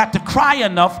 They got to cry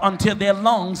enough until their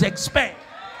lungs expand.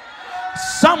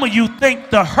 Some of you think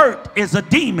the hurt is a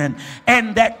demon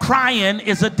and that crying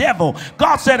is a devil.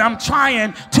 God said, I'm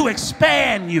trying to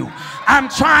expand you. I'm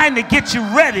trying to get you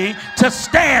ready to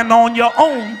stand on your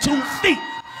own 2 feet.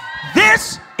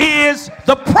 This is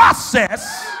the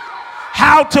process,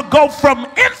 how to go from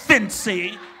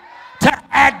infancy to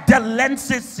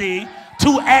adolescency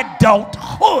to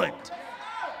adulthood.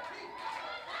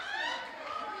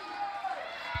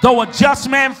 Though a just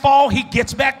man fall, he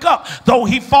gets back up. Though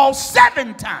he falls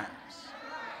 7 times.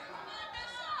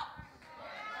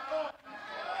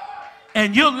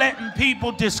 And you're letting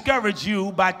people discourage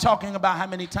you by talking about how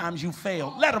many times you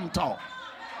failed. Let them talk.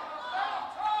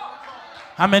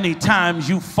 How many times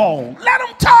you fall. Let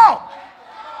them talk.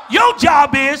 Your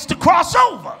job is to cross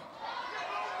over.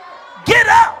 Get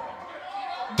up.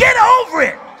 Get over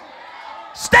it.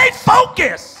 Stay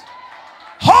focused.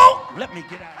 Hope. Let me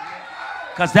get out of here.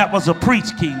 Because that was a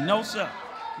preach key. No, sir.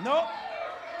 Nope.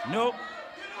 Nope.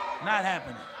 Not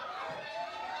happening.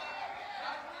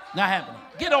 Not happening.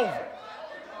 Get over it.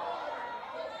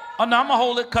 Oh, no, I'm going to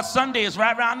hold it because Sunday is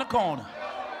right around the corner.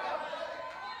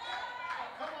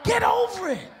 Get over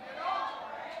it.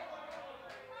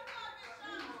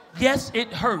 Yes,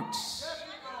 it hurts.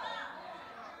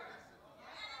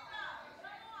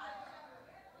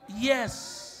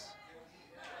 Yes,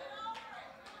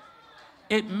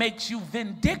 it makes you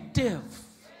vindictive.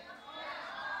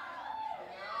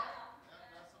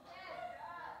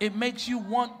 It makes you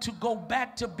want to go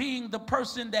back to being the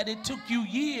person that it took you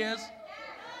years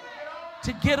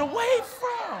to get away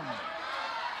from.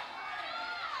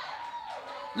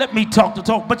 Let me talk the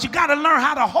talk, but you got to learn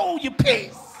how to hold your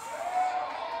peace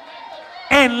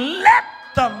and let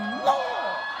the Lord.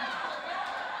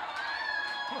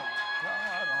 Good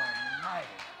God Almighty.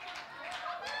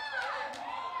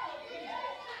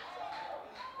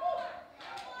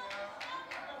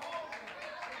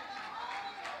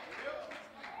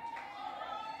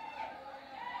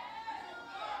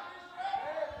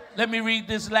 Let me read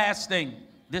this last thing.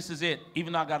 This is it,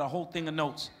 even though I got a whole thing of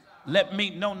notes. No,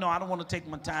 I don't want to take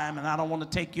my time, and I don't want to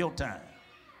take your time.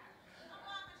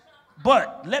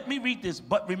 But let me read this.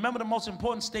 But remember, the most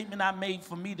important statement I made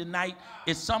for me tonight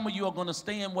is some of you are going to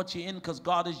stay in what you're in because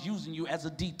God is using you as a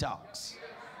detox.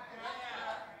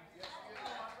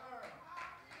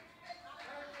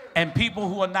 And people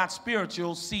who are not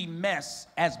spiritual see mess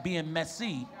as being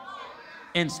messy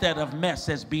instead of mess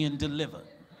as being delivered.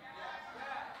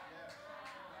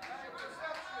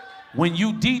 When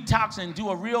you detox and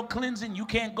do a real cleansing, you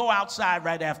can't go outside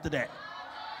right after that.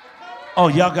 Oh,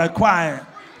 y'all got quiet.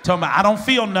 Talking about, I don't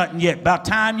feel nothing yet. By the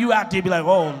time you out there, be like,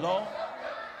 oh, Lord.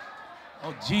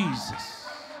 Oh, Jesus.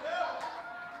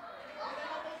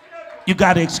 You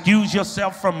got to excuse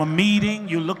yourself from a meeting.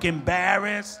 You look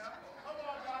embarrassed.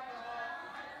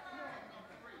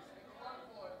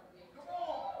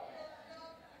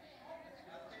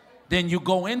 Then you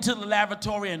go into the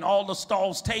lavatory and all the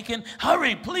stalls taken.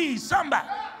 Hurry, please, somebody.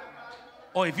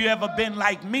 Or if you ever been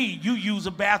like me, you use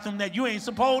a bathroom that you ain't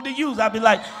supposed to use. I'll be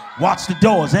like, watch the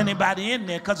doors. Anybody in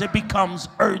there? Because it becomes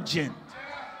urgent.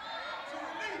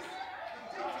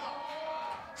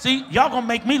 See, y'all gonna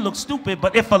make me look stupid,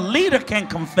 but if a leader can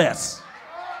confess,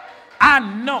 I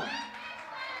know.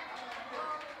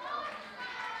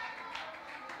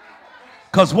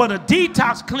 Because what a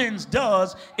detox cleanse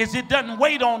does is it doesn't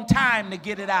wait on time to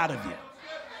get it out of you.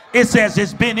 It says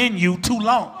it's been in you too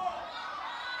long.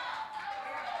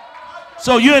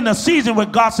 So you're in a season where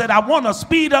God said, I want to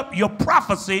speed up your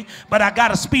prophecy, but I got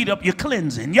to speed up your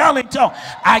cleansing. Y'all ain't talking.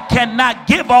 I cannot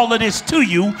give all of this to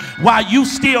you while you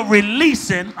still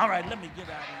releasing. All right, let me get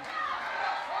out of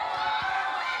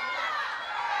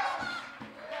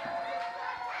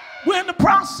here. We're in the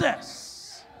process.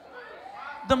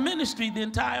 The ministry, the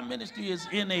entire ministry is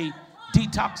in a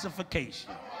detoxification.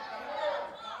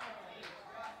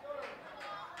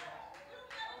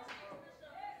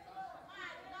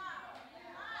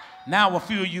 Now a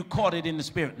few of you caught it in the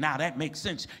spirit. Now that makes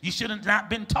sense. You should have not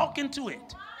been talking to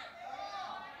it.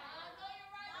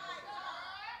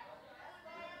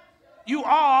 You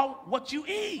are what you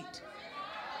eat.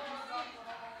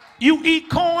 You eat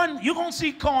corn, you're going to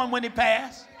see corn when it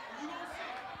passes.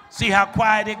 See how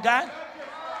quiet it got?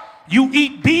 You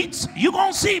eat beets, you're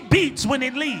going to see beets when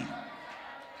it leaves.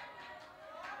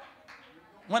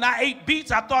 When I ate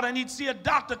beets, I thought I need to see a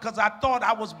doctor because I thought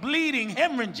I was bleeding,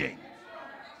 hemorrhaging.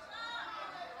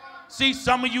 See,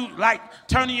 some of you like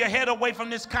turning your head away from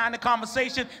this kind of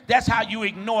conversation. That's how you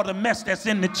ignore the mess that's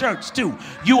in the church too.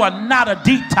 You are not a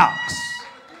detox.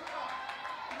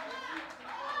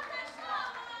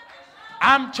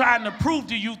 I'm trying to prove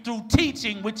to you through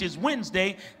teaching, which is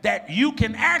Wednesday, that you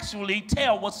can actually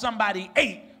tell what somebody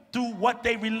ate through what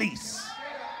they release.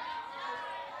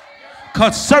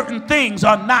 Because certain things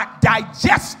are not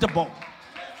digestible.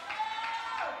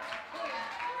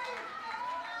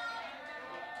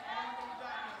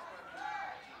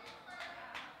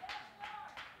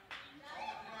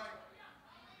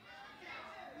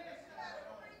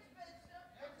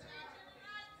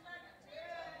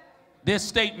 This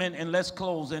statement, and let's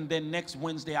close, and then next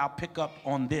Wednesday I'll pick up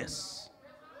on this.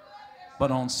 But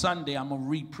on Sunday I'm going to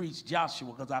re-preach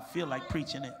Joshua because I feel like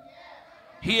preaching it.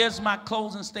 Here's my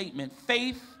closing statement.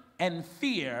 Faith and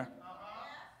fear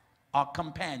are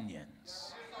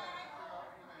companions,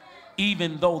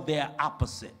 even though they're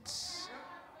opposites.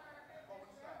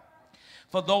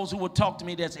 For those who would talk to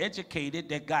me that's educated,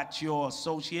 that got your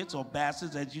associates or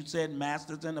bachelors, as you said,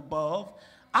 masters and above,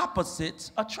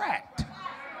 opposites attract.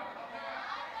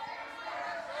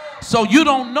 So you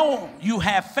don't know you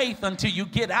have faith until you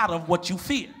get out of what you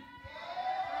fear.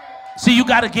 See, you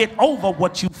got to get over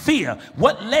what you fear.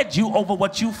 What led you over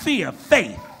what you fear?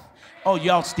 Faith. Oh,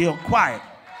 y'all still quiet.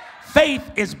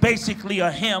 Faith is basically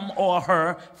a him or a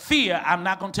her. Fear, I'm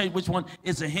not going to tell you which one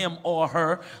is a him or a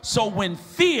her. So when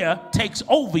fear takes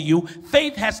over you,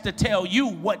 faith has to tell you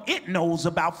what it knows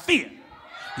about fear.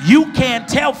 You can't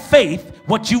tell faith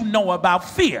what you know about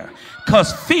fear,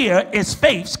 because fear is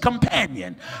faith's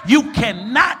companion. You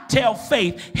cannot tell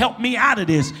faith, help me out of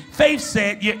this. Faith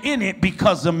said, you're in it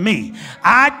because of me.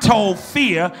 I told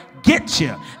fear, get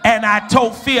you. And I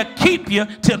told fear, keep you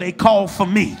till they call for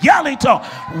me. Y'all ain't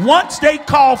talking. Once they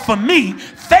call for me,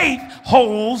 faith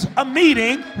holds a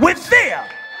meeting with fear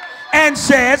and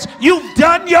says, you've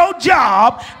done your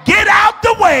job. Get out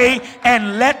the way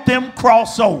and let them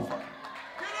cross over.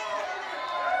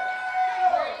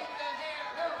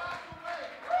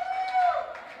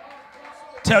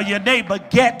 Tell your neighbor,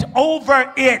 get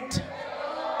over it,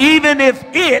 even if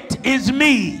it is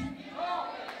me.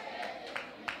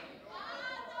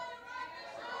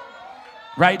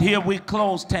 Right here we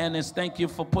close, Tanis. Thank you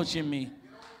for pushing me.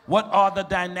 What are the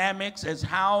dynamics as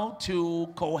how to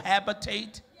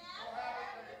cohabitate,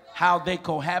 how they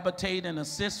cohabitate and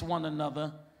assist one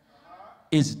another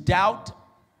is doubt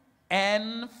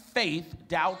and faith.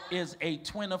 Doubt is a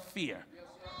twin of fear.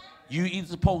 You either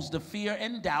supposed to fear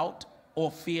and doubt or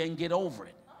fear and get over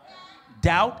it.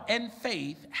 Doubt and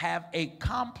faith have a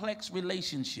complex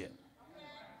relationship,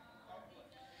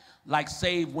 like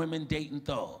saved women dating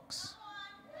thugs.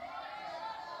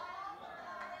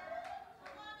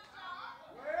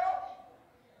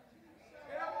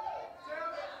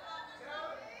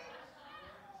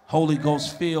 Holy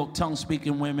Ghost filled tongue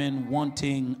speaking women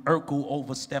wanting Urkel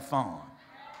over Stefan.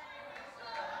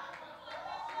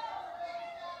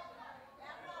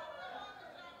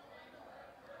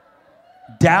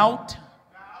 Doubt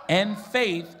and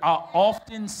faith are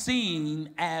often seen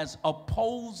as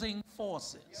opposing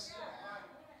forces,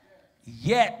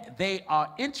 yet they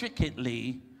are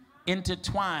intricately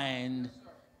intertwined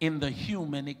in the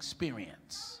human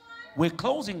experience. We're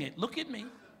closing it. Look at me.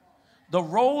 The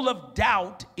role of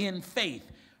doubt in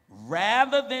faith.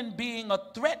 Rather than being a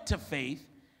threat to faith,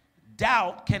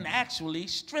 doubt can actually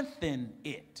strengthen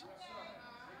it.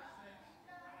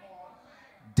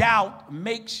 Doubt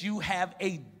makes you have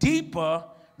a deeper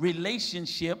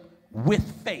relationship with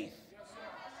faith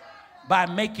by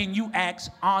making you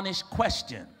ask honest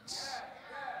questions.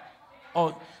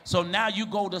 Oh, so now you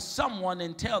go to someone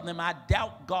and tell them, I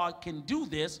doubt God can do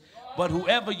this, but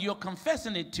whoever you're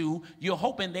confessing it to, you're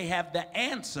hoping they have the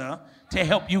answer to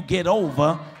help you get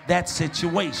over that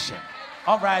situation.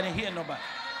 All right, and hear nobody.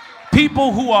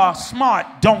 People who are smart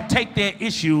don't take their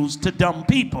issues to dumb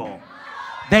people.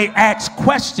 They ask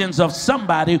questions of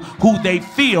somebody who they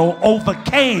feel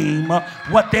overcame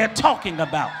what they're talking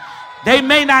about. They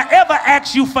may not ever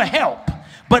ask you for help,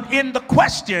 but in the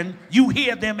question, you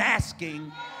hear them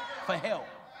asking for help.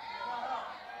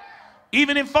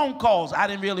 Even in phone calls, I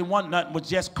didn't really want nothing, was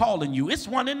just calling you. It's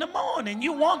 1 in the morning.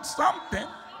 You want something.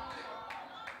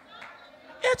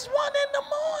 It's 1 in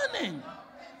the morning.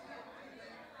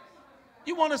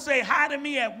 You want to say hi to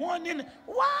me at 1 in the...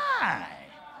 Why?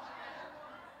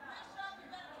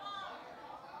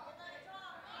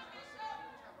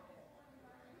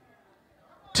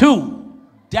 Two,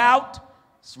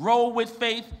 doubt's role with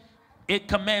faith, it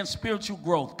commands spiritual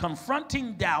growth.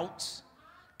 Confronting doubts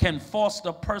can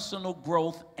foster personal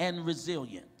growth and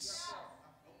resilience,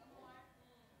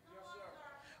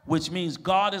 which means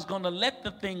God is going to let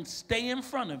the thing stay in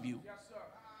front of you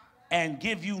and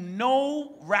give you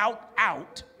no route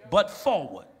out but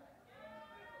forward.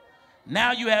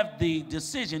 Now you have the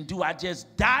decision, do I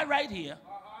just die right here,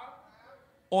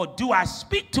 or do I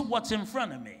speak to what's in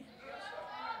front of me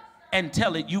and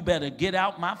tell it, you better get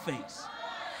out my face?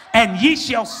 And ye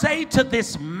shall say to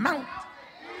this mountain,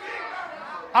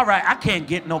 all right, I can't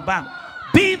get no Bible,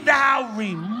 be thou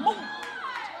removed.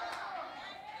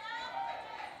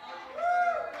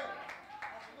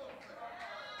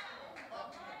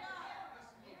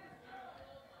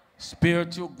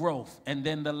 Spiritual growth. And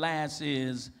then the last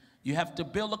is, you have to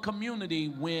build a community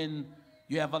when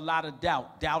you have a lot of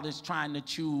doubt. Doubt is trying to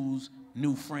choose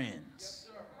new friends.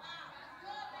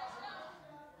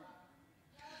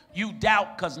 You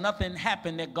doubt because nothing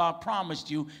happened that God promised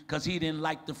you because he didn't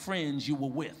like the friends you were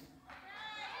with.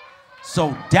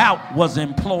 So doubt was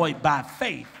employed by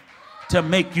faith to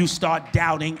make you start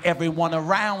doubting everyone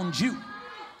around you,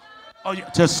 or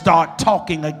to start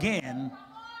talking again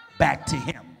back to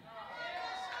him.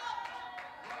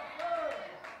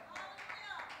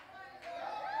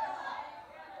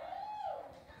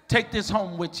 Take this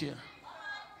home with you.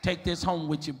 Take this home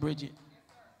with you, Bridget.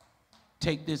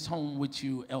 Take this home with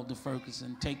you, Elder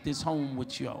Ferguson. Take this home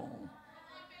with you all.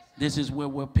 This is where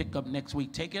we'll pick up next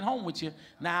week. Take it home with you.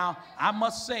 Now, I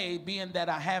must say, being that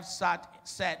I have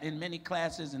sat in many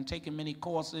classes and taken many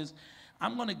courses,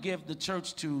 I'm going to give the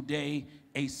church today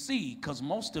a C, because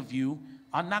most of you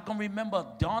are not going to remember a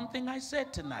darn thing I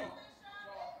said tonight.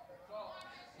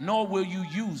 Nor will you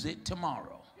use it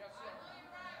tomorrow.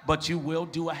 But you will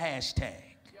do a hashtag.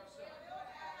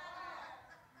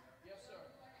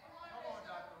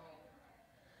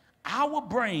 Our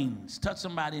brains, touch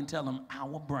somebody and tell them,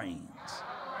 our brains.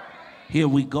 Here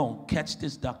we go. Catch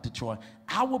this, Dr. Troy.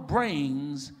 Our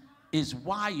brains is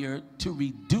wired to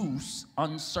reduce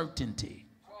uncertainty.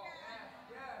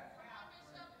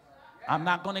 I'm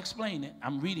not going to explain it.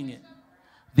 I'm reading it.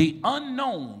 The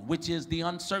unknown, which is the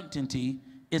uncertainty,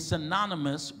 is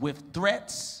synonymous with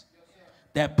threats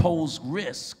that pose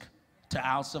risk to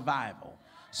our survival.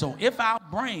 So if our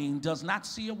brain does not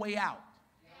see a way out,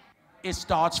 it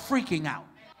starts freaking out.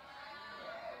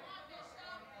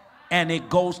 And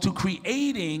it goes to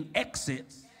creating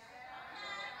exits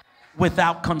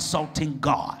without consulting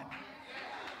God.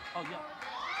 Oh, yeah.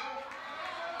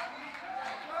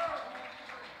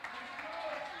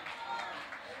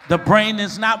 The brain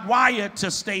is not wired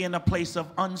to stay in a place of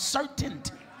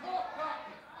uncertainty.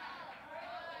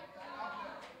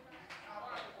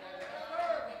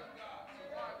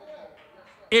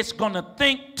 It's going to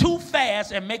think too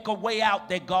fast and make a way out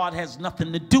that God has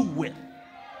nothing to do with.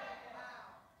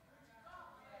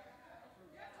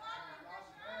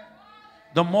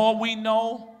 The more we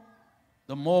know,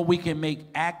 the more we can make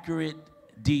accurate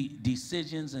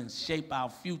decisions and shape our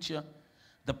future.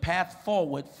 The path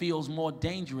forward feels more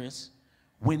dangerous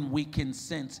when we can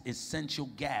sense essential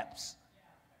gaps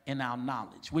in our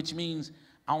knowledge, which means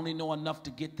I only know enough to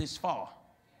get this far.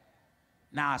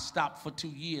 Now I stopped for 2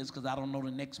 years because I don't know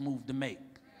the next move to make.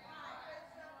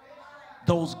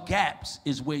 Those gaps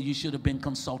is where you should have been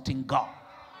consulting God.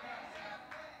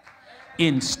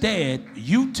 Instead,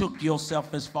 you took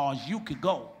yourself as far as you could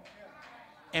go.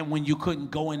 And when you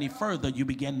couldn't go any further, you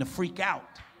began to freak out.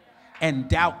 And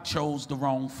doubt chose the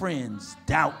wrong friends.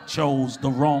 Doubt chose the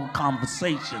wrong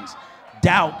conversations.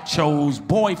 Doubt chose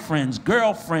boyfriends,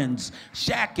 girlfriends,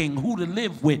 shacking, who to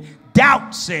live with.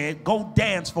 Doubt said, go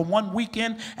dance for 1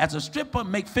 weekend as a stripper,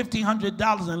 make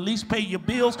 $1,500 and at least pay your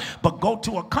bills, but go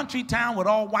to a country town with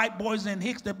all white boys and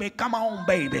hicks that be, come on,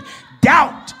 baby.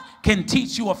 Doubt can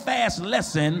teach you a fast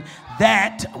lesson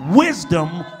that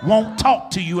wisdom won't talk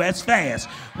to you as fast.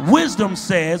 Wisdom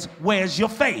says, where's your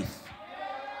faith?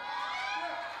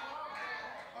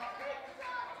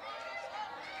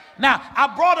 Now, I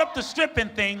brought up the stripping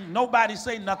thing. Nobody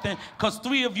say nothing, because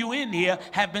 3 of you in here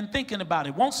have been thinking about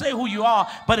it. Won't say who you are,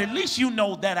 but at least you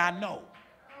know that I know.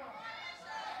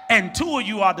 And 2 of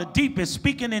you are the deepest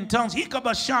speaking in tongues.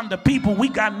 The people we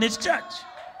got in this church.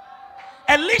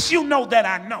 At least you know that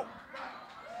I know.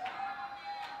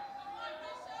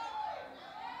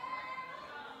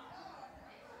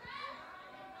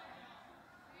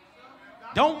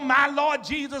 Don't, my Lord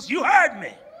Jesus, you heard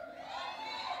me.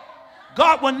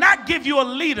 God will not give you a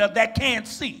leader that can't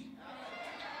see.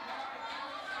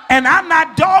 And I'm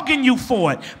not dogging you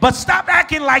for it, but stop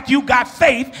acting like you got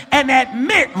faith and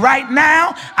admit right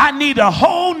now I need a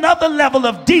whole nother level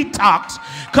of detox,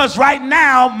 because right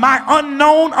now my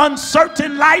unknown,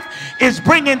 uncertain life is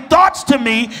bringing thoughts to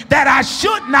me that I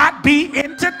should not be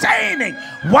entertaining.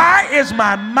 Why is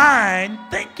my mind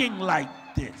thinking like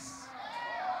this?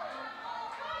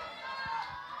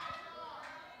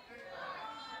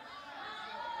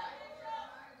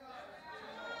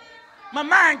 My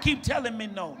mind keep telling me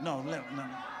no.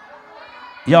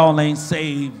 Y'all ain't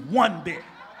saved one bit.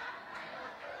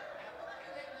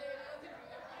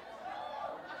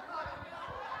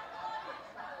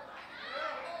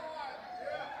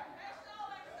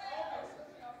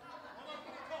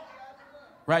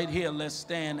 Right here, let's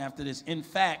stand after this. In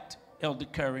fact, Elder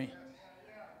Curry,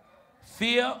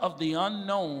 fear of the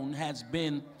unknown has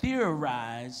been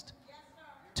theorized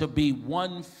to be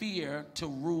one fear to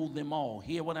rule them all.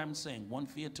 Hear what I'm saying? One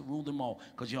fear to rule them all,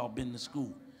 because y'all been to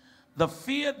school. The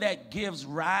fear that gives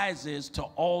rises to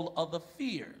all other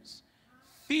fears.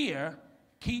 Fear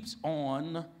keeps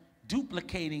on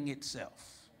duplicating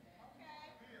itself.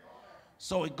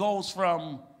 So it goes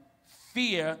from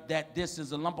fear that this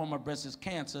is a lump on my breast is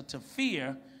cancer, to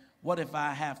fear, what if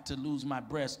I have to lose my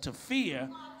breast, to fear,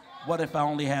 what if I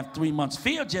only have 3 months.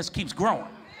 Fear just keeps growing.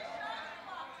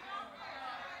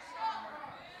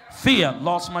 Fear,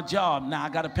 lost my job. Now I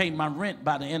got to pay my rent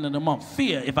by the end of the month.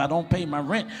 Fear, if I don't pay my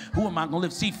rent, who am I going to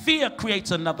live? See, fear creates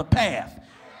another path.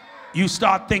 You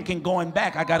start thinking going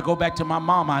back, I got to go back to my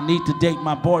mama. I need to date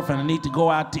my boyfriend. I need to go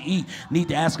out to eat. Need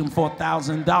to ask him for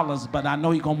 $1,000, but I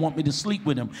know he's going to want me to sleep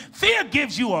with him. Fear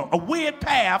gives you a weird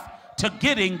path to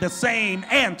getting the same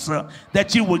answer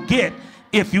that you would get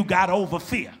if you got over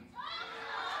fear.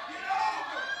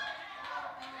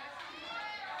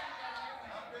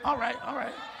 All right.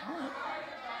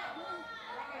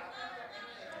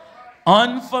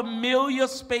 Unfamiliar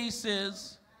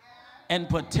spaces and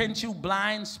potential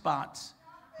blind spots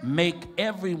make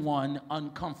everyone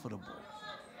uncomfortable.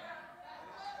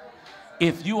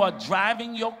 If you are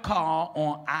driving your car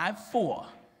on I-4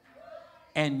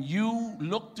 and you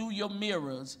look through your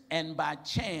mirrors and by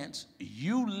chance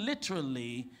you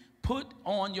literally put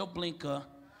on your blinker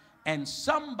and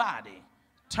somebody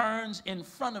turns in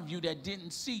front of you that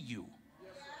didn't see you,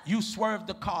 you swerve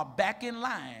the car back in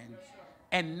line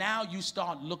and now you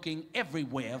start looking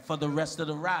everywhere for the rest of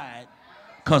the ride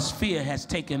because fear has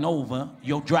taken over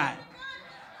your drive.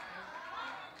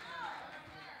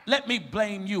 Let me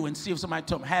blame you and see if somebody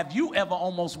told me. Have you ever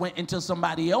almost went into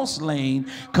somebody else's lane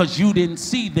because you didn't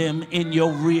see them in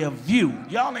your rear view?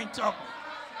 Y'all ain't talking.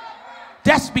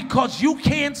 That's because you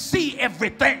can't see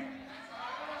everything.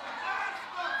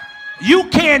 You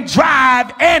can't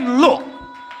drive and look.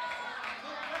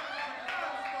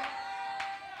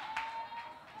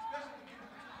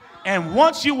 And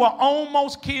once you were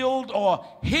almost killed or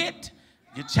hit,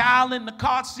 your child in the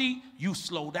car seat, you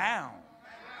slow down.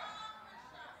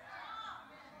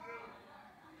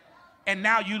 And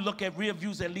now you look at rear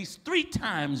views at least 3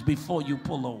 times before you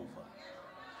pull over.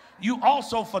 You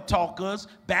also, for talkers,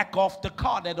 back off the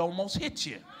car that almost hit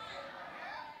you.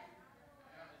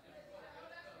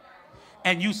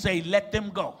 And you say, let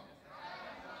them go.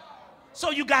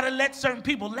 So you got to let certain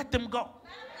people, let them go.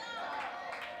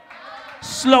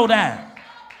 Slow down.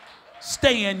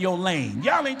 Stay in your lane.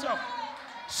 Y'all ain't talking.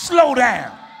 Slow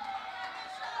down.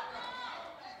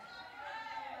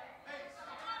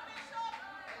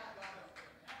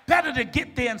 Better to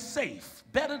get there and safe.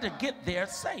 Better to get there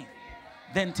safe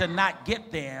than to not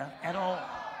get there at all.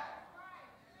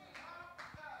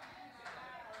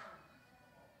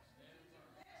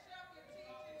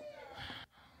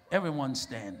 Everyone's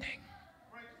standing.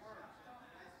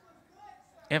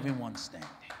 Everyone's standing.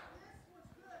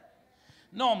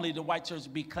 Normally the white church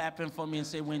would be clapping for me and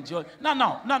say we enjoy.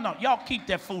 No. Y'all keep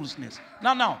that foolishness.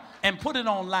 No. And put it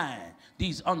online.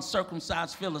 These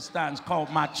uncircumcised Philistines called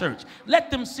my church.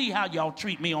 Let them see how y'all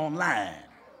treat me online.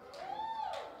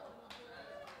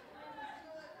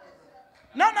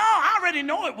 No, I already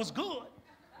know it was good.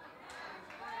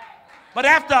 But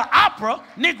after opera,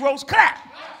 Negroes clap.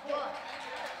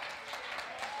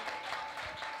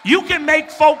 You can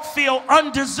make folk feel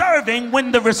undeserving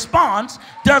when the response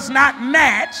does not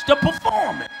match the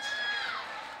performance.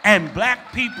 And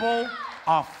black people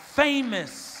are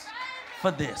famous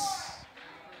for this.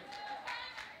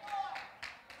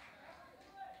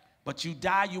 But you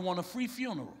die, you want a free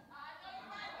funeral.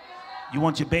 You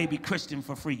want your baby Christian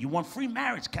for free. You want free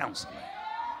marriage counseling.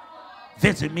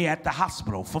 Visit me at the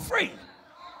hospital for free.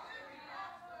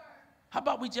 How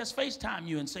about we just FaceTime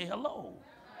you and say hello?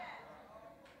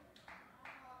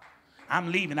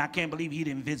 I'm leaving. I can't believe he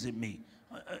didn't visit me.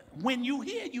 When you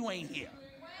here, you ain't here.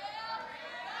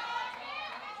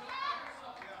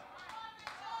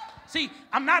 See,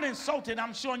 I'm not insulted.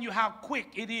 I'm showing you how quick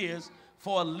it is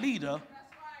for a leader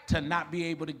to not be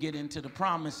able to get into the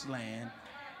promised land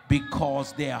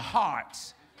because their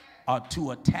hearts are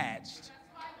too attached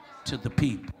to the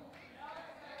people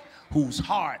whose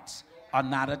hearts are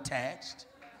not attached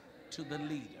to the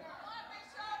leader.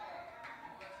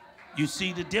 You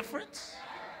see the difference?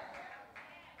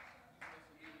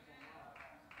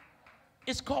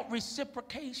 It's called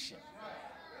reciprocation.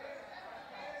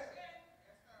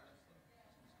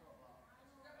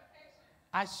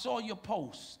 I saw your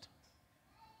post.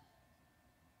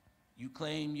 You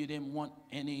claim you didn't want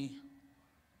any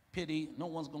pity. No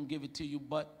one's going to give it to you,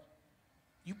 but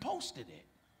you posted it.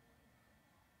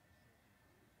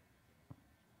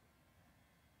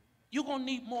 You're going to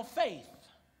need more faith.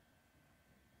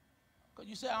 Because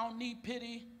you say, I don't need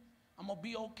pity. I'm going to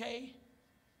be okay.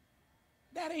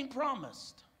 That ain't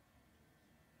promised.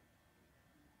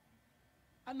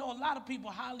 I know a lot of people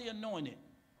highly anointed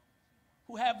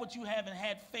who have what you have and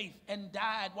had faith and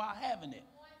died while having it.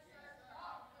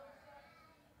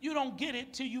 You don't get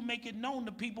it till you make it known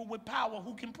to people with power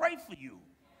who can pray for you.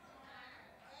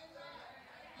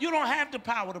 You don't have the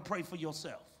power to pray for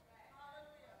yourself.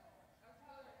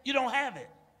 You don't have it.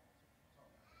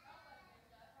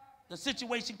 The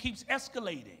situation keeps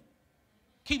escalating,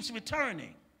 keeps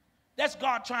returning. That's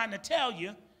God trying to tell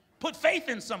you, put faith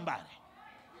in somebody.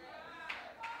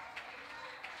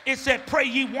 It said, pray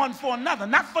ye one for another,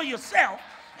 not for yourself,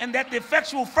 and that the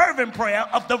effectual fervent prayer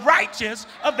of the righteous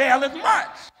availeth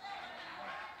much.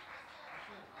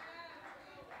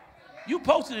 You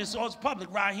posted it, so it's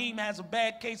public. Raheem has a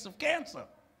bad case of cancer.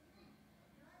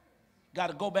 Got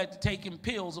to go back to taking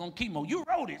pills on chemo. You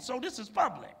wrote it, so this is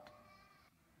public.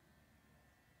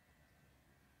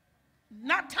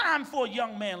 Not time for a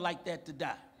young man like that to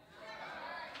die.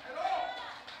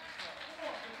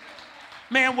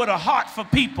 Man with a heart for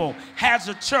people, has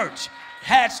a church,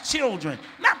 has children.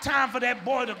 Not time for that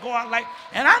boy to go out like,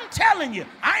 and I'm telling you,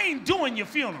 I ain't doing your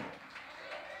funeral.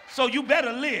 So you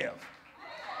better live.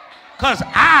 Because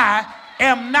I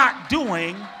am not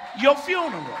doing your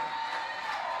funeral.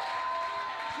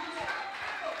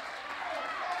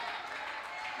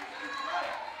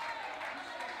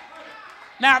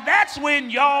 Now that's when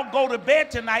y'all go to bed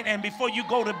tonight, and before you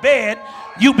go to bed,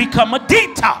 you become a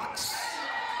detox.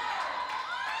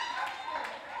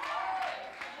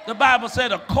 The Bible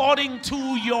said, according to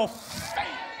your faith,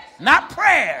 not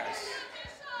prayers,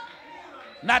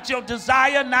 not your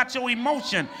desire, not your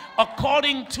emotion,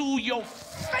 according to your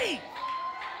faith.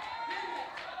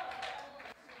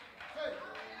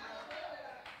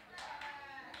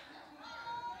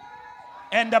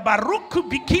 And the Baruch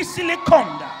Bikisile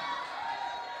Konda.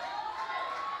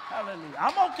 Hallelujah.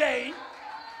 I'm okay.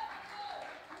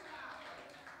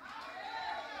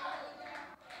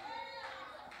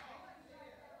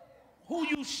 Who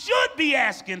you should be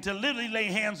asking to literally lay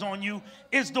hands on you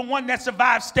is the one that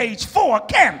survived stage 4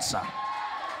 cancer.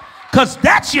 Because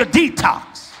that's your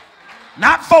detox.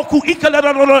 Not folk who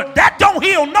that don't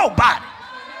heal nobody.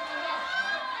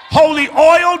 Holy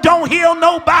oil don't heal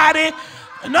nobody.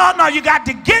 No, you got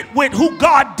to get with who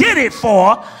God did it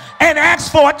for and ask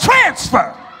for a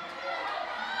transfer.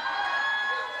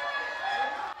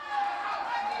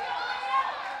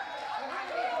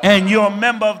 And you're a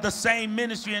member of the same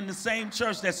ministry in the same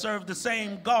church that serves the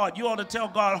same God. You ought to tell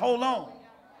God, hold on.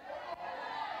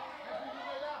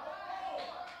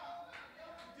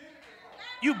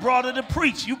 You brought her to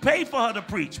preach. You paid for her to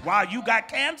preach. Why, you got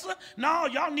cancer? No,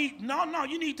 you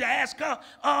need to ask her,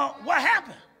 what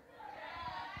happened?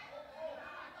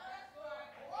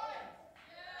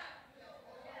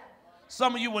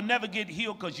 Some of you will never get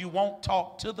healed because you won't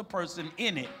talk to the person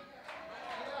in it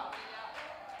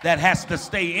that has to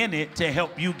stay in it to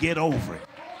help you get over it.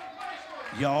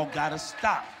 Y'all gotta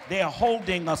stop. They're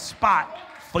holding a spot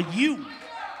for you.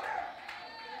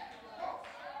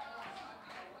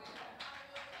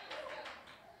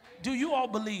 Do you all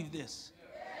believe this?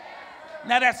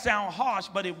 Now that sounds harsh,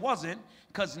 but it wasn't,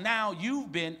 because now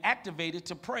you've been activated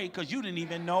to pray because you didn't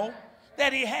even know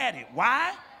that he had it.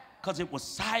 Why? Because it was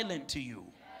silent to you.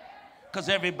 Because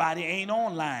everybody ain't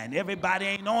online. Everybody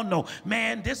ain't on no,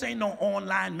 man, this ain't no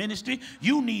online ministry.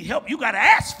 You need help. You got to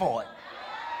ask for it.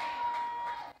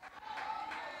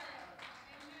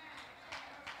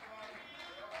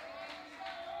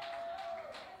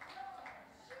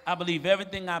 I believe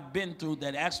everything I've been through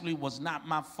that actually was not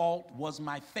my fault was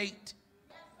my fate.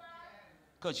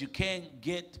 Because you can't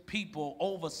get people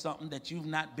over something that you've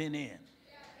not been in.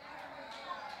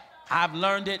 I've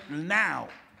learned it now.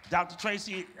 Dr.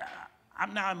 Tracy,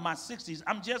 I'm now in my 60s.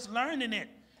 I'm just learning it.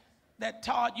 That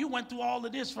Todd, you went through all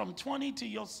of this from 20 to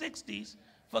your 60s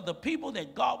for the people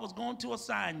that God was going to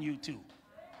assign you to.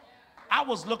 I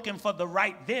was looking for the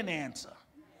right then answer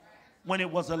when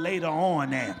it was a later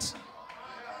on answer.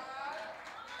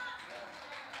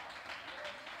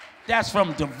 That's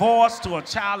from divorce to a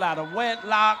child out of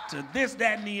wedlock to this,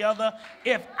 that, and the other.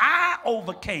 If I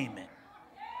overcame it,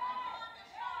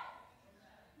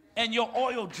 and your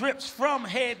oil drips from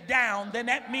head down, then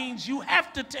that means you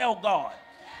have to tell God,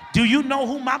 do you know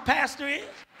who my pastor is?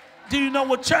 Do you know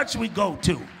what church we go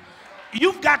to?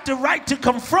 You've got the right to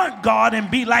confront God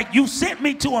and be like, you sent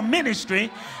me to a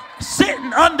ministry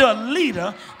sitting under a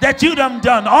leader that you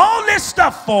done all this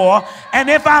stuff for, and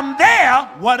if I'm there,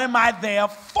 what am I there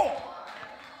for?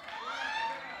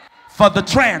 For the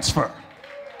transfer.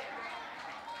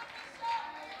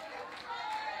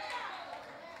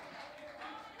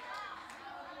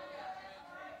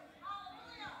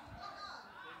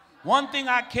 One thing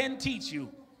I can teach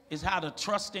you is how to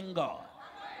trust in God.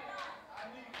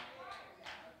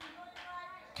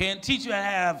 Can't teach you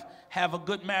how to have a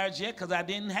good marriage yet because I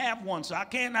didn't have one. So I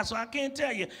can't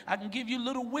tell you. I can give you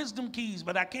little wisdom keys,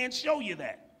 but I can't show you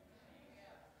that.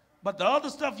 But the other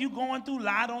stuff you going through,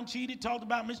 lied on, cheated, talked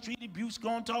about, mistreated, abuse,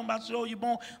 talking about show you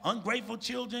born, ungrateful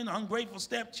children, ungrateful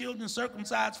stepchildren,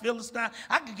 circumcised Philistine.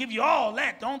 I can give you all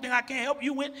that. The only thing I can't help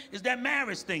you with is that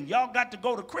marriage thing. Y'all got to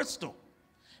go to Crystal.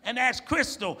 and ask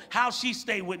Crystal how she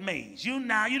stayed with Maze. You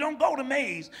don't go to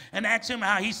Maze and ask him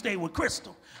how he stayed with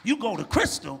Crystal. You go to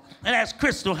Crystal and ask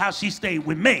Crystal how she stayed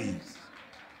with Maze.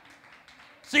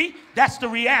 See, that's the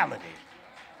reality.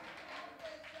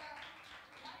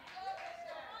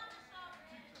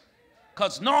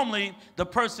 Because normally the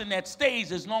person that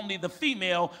stays is normally the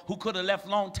female who could have left a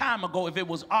long time ago if it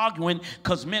was arguing,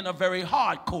 because men are very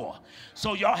hardcore.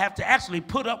 So y'all have to actually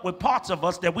put up with parts of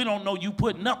us that we don't know you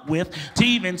putting up with to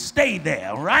even stay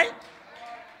there, right?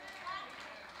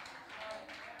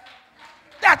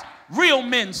 That's real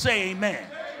men say amen.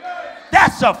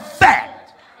 That's a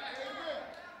fact.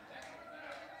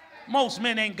 Most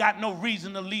men ain't got no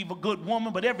reason to leave a good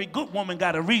woman, but every good woman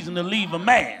got a reason to leave a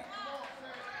man.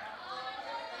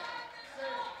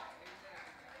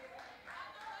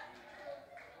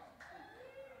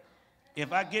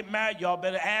 If I get married, y'all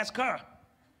better ask her.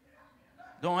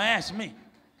 Don't ask me.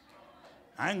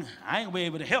 I ain't gonna be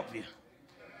able to help you.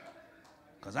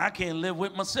 Because I can't live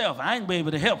with myself. I ain't gonna be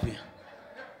able to help you.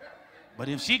 But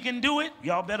if she can do it,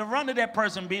 y'all better run to that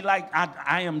person and be like,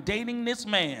 I am dating this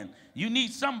man. You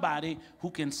need somebody who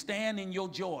can stand in your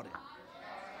Jordan.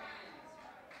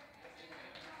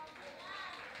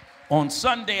 On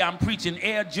Sunday, I'm preaching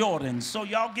Air Jordans, so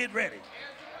y'all get ready.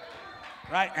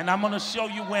 Right, and I'm gonna show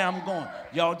you where I'm going.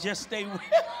 Y'all just stay with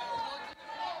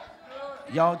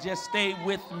y'all just stay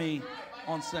with me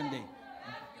on Sunday.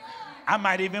 I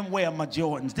might even wear my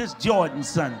Jordans. This Jordan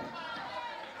Sunday.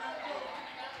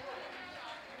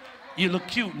 You look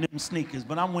cute in them sneakers,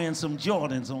 but I'm wearing some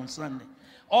Jordans on Sunday.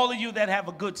 All of you that have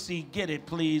a good seed, get it,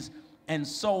 please, and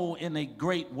sow in a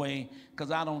great way,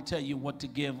 because I don't tell you what to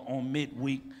give on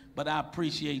midweek, but I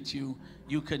appreciate you.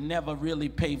 You could never really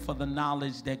pay for the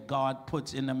knowledge that God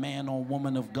puts in a man or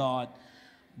woman of God.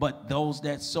 But those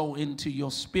that sow into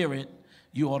your spirit,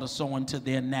 you ought to sow into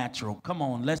their natural. Come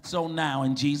on, let's sow now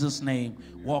in Jesus' name.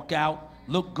 Walk out,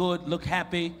 look good, look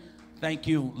happy. Thank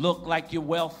you. Look like you're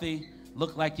wealthy.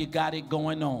 Look like you got it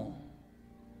going on.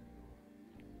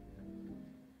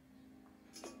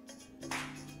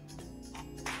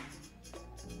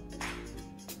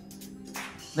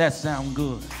 That sounds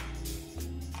good.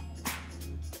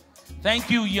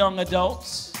 Thank you, young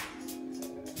adults.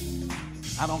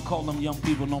 I don't call them young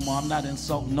people no more. I'm not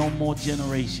insulting no more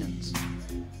generations.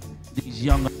 These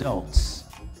young adults.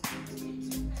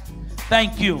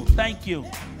 Thank you, thank you.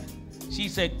 She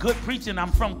said, good preaching,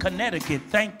 I'm from Connecticut.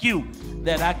 Thank you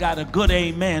that I got a good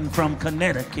amen from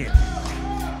Connecticut.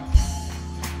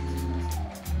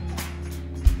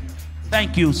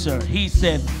 Thank you, sir. He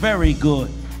said, very good.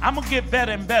 I'm going to get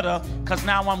better and better, because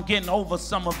now I'm getting over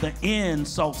some of the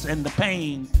insults and the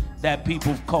pain that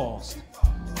people have caused.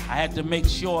 I had to make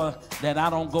sure that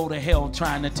I don't go to hell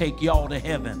trying to take y'all to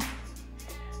heaven.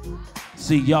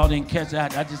 See, y'all didn't catch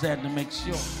that. I just had to make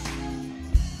sure.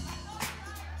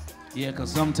 Yeah,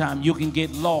 because sometimes you can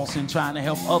get lost in trying to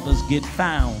help others get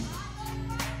found.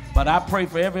 But I pray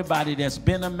for everybody that's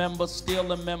been a member,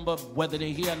 still a member, whether they're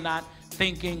here or not,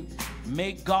 thinking,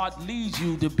 may God lead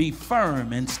you to be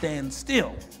firm and stand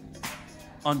still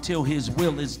until his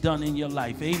will is done in your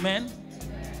life. Amen?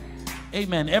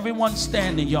 Amen. Everyone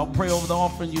standing. Y'all pray over the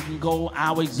offering. You can go.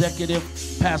 Our executive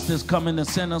pastors coming to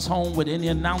send us home with any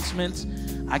announcements.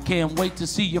 I can't wait to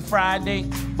see you Friday.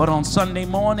 But on Sunday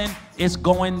morning, it's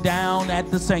going down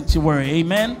at the sanctuary.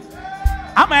 Amen?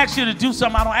 I'm going to ask you to do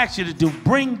something I don't ask you to do.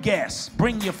 Bring guests.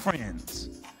 Bring your friends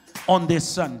on this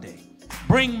Sunday.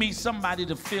 Bring me somebody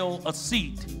to fill a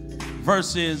seat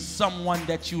versus someone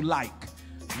that you like.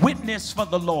 Witness for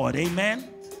the Lord, amen?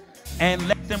 And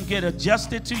let them get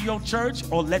adjusted to your church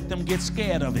or let them get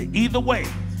scared of it. Either way,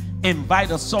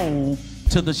 invite a soul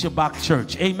to the Shabbat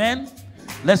church, amen?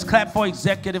 Let's clap for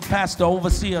Executive Pastor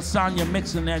Overseer Sonia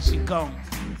Mixon as she comes.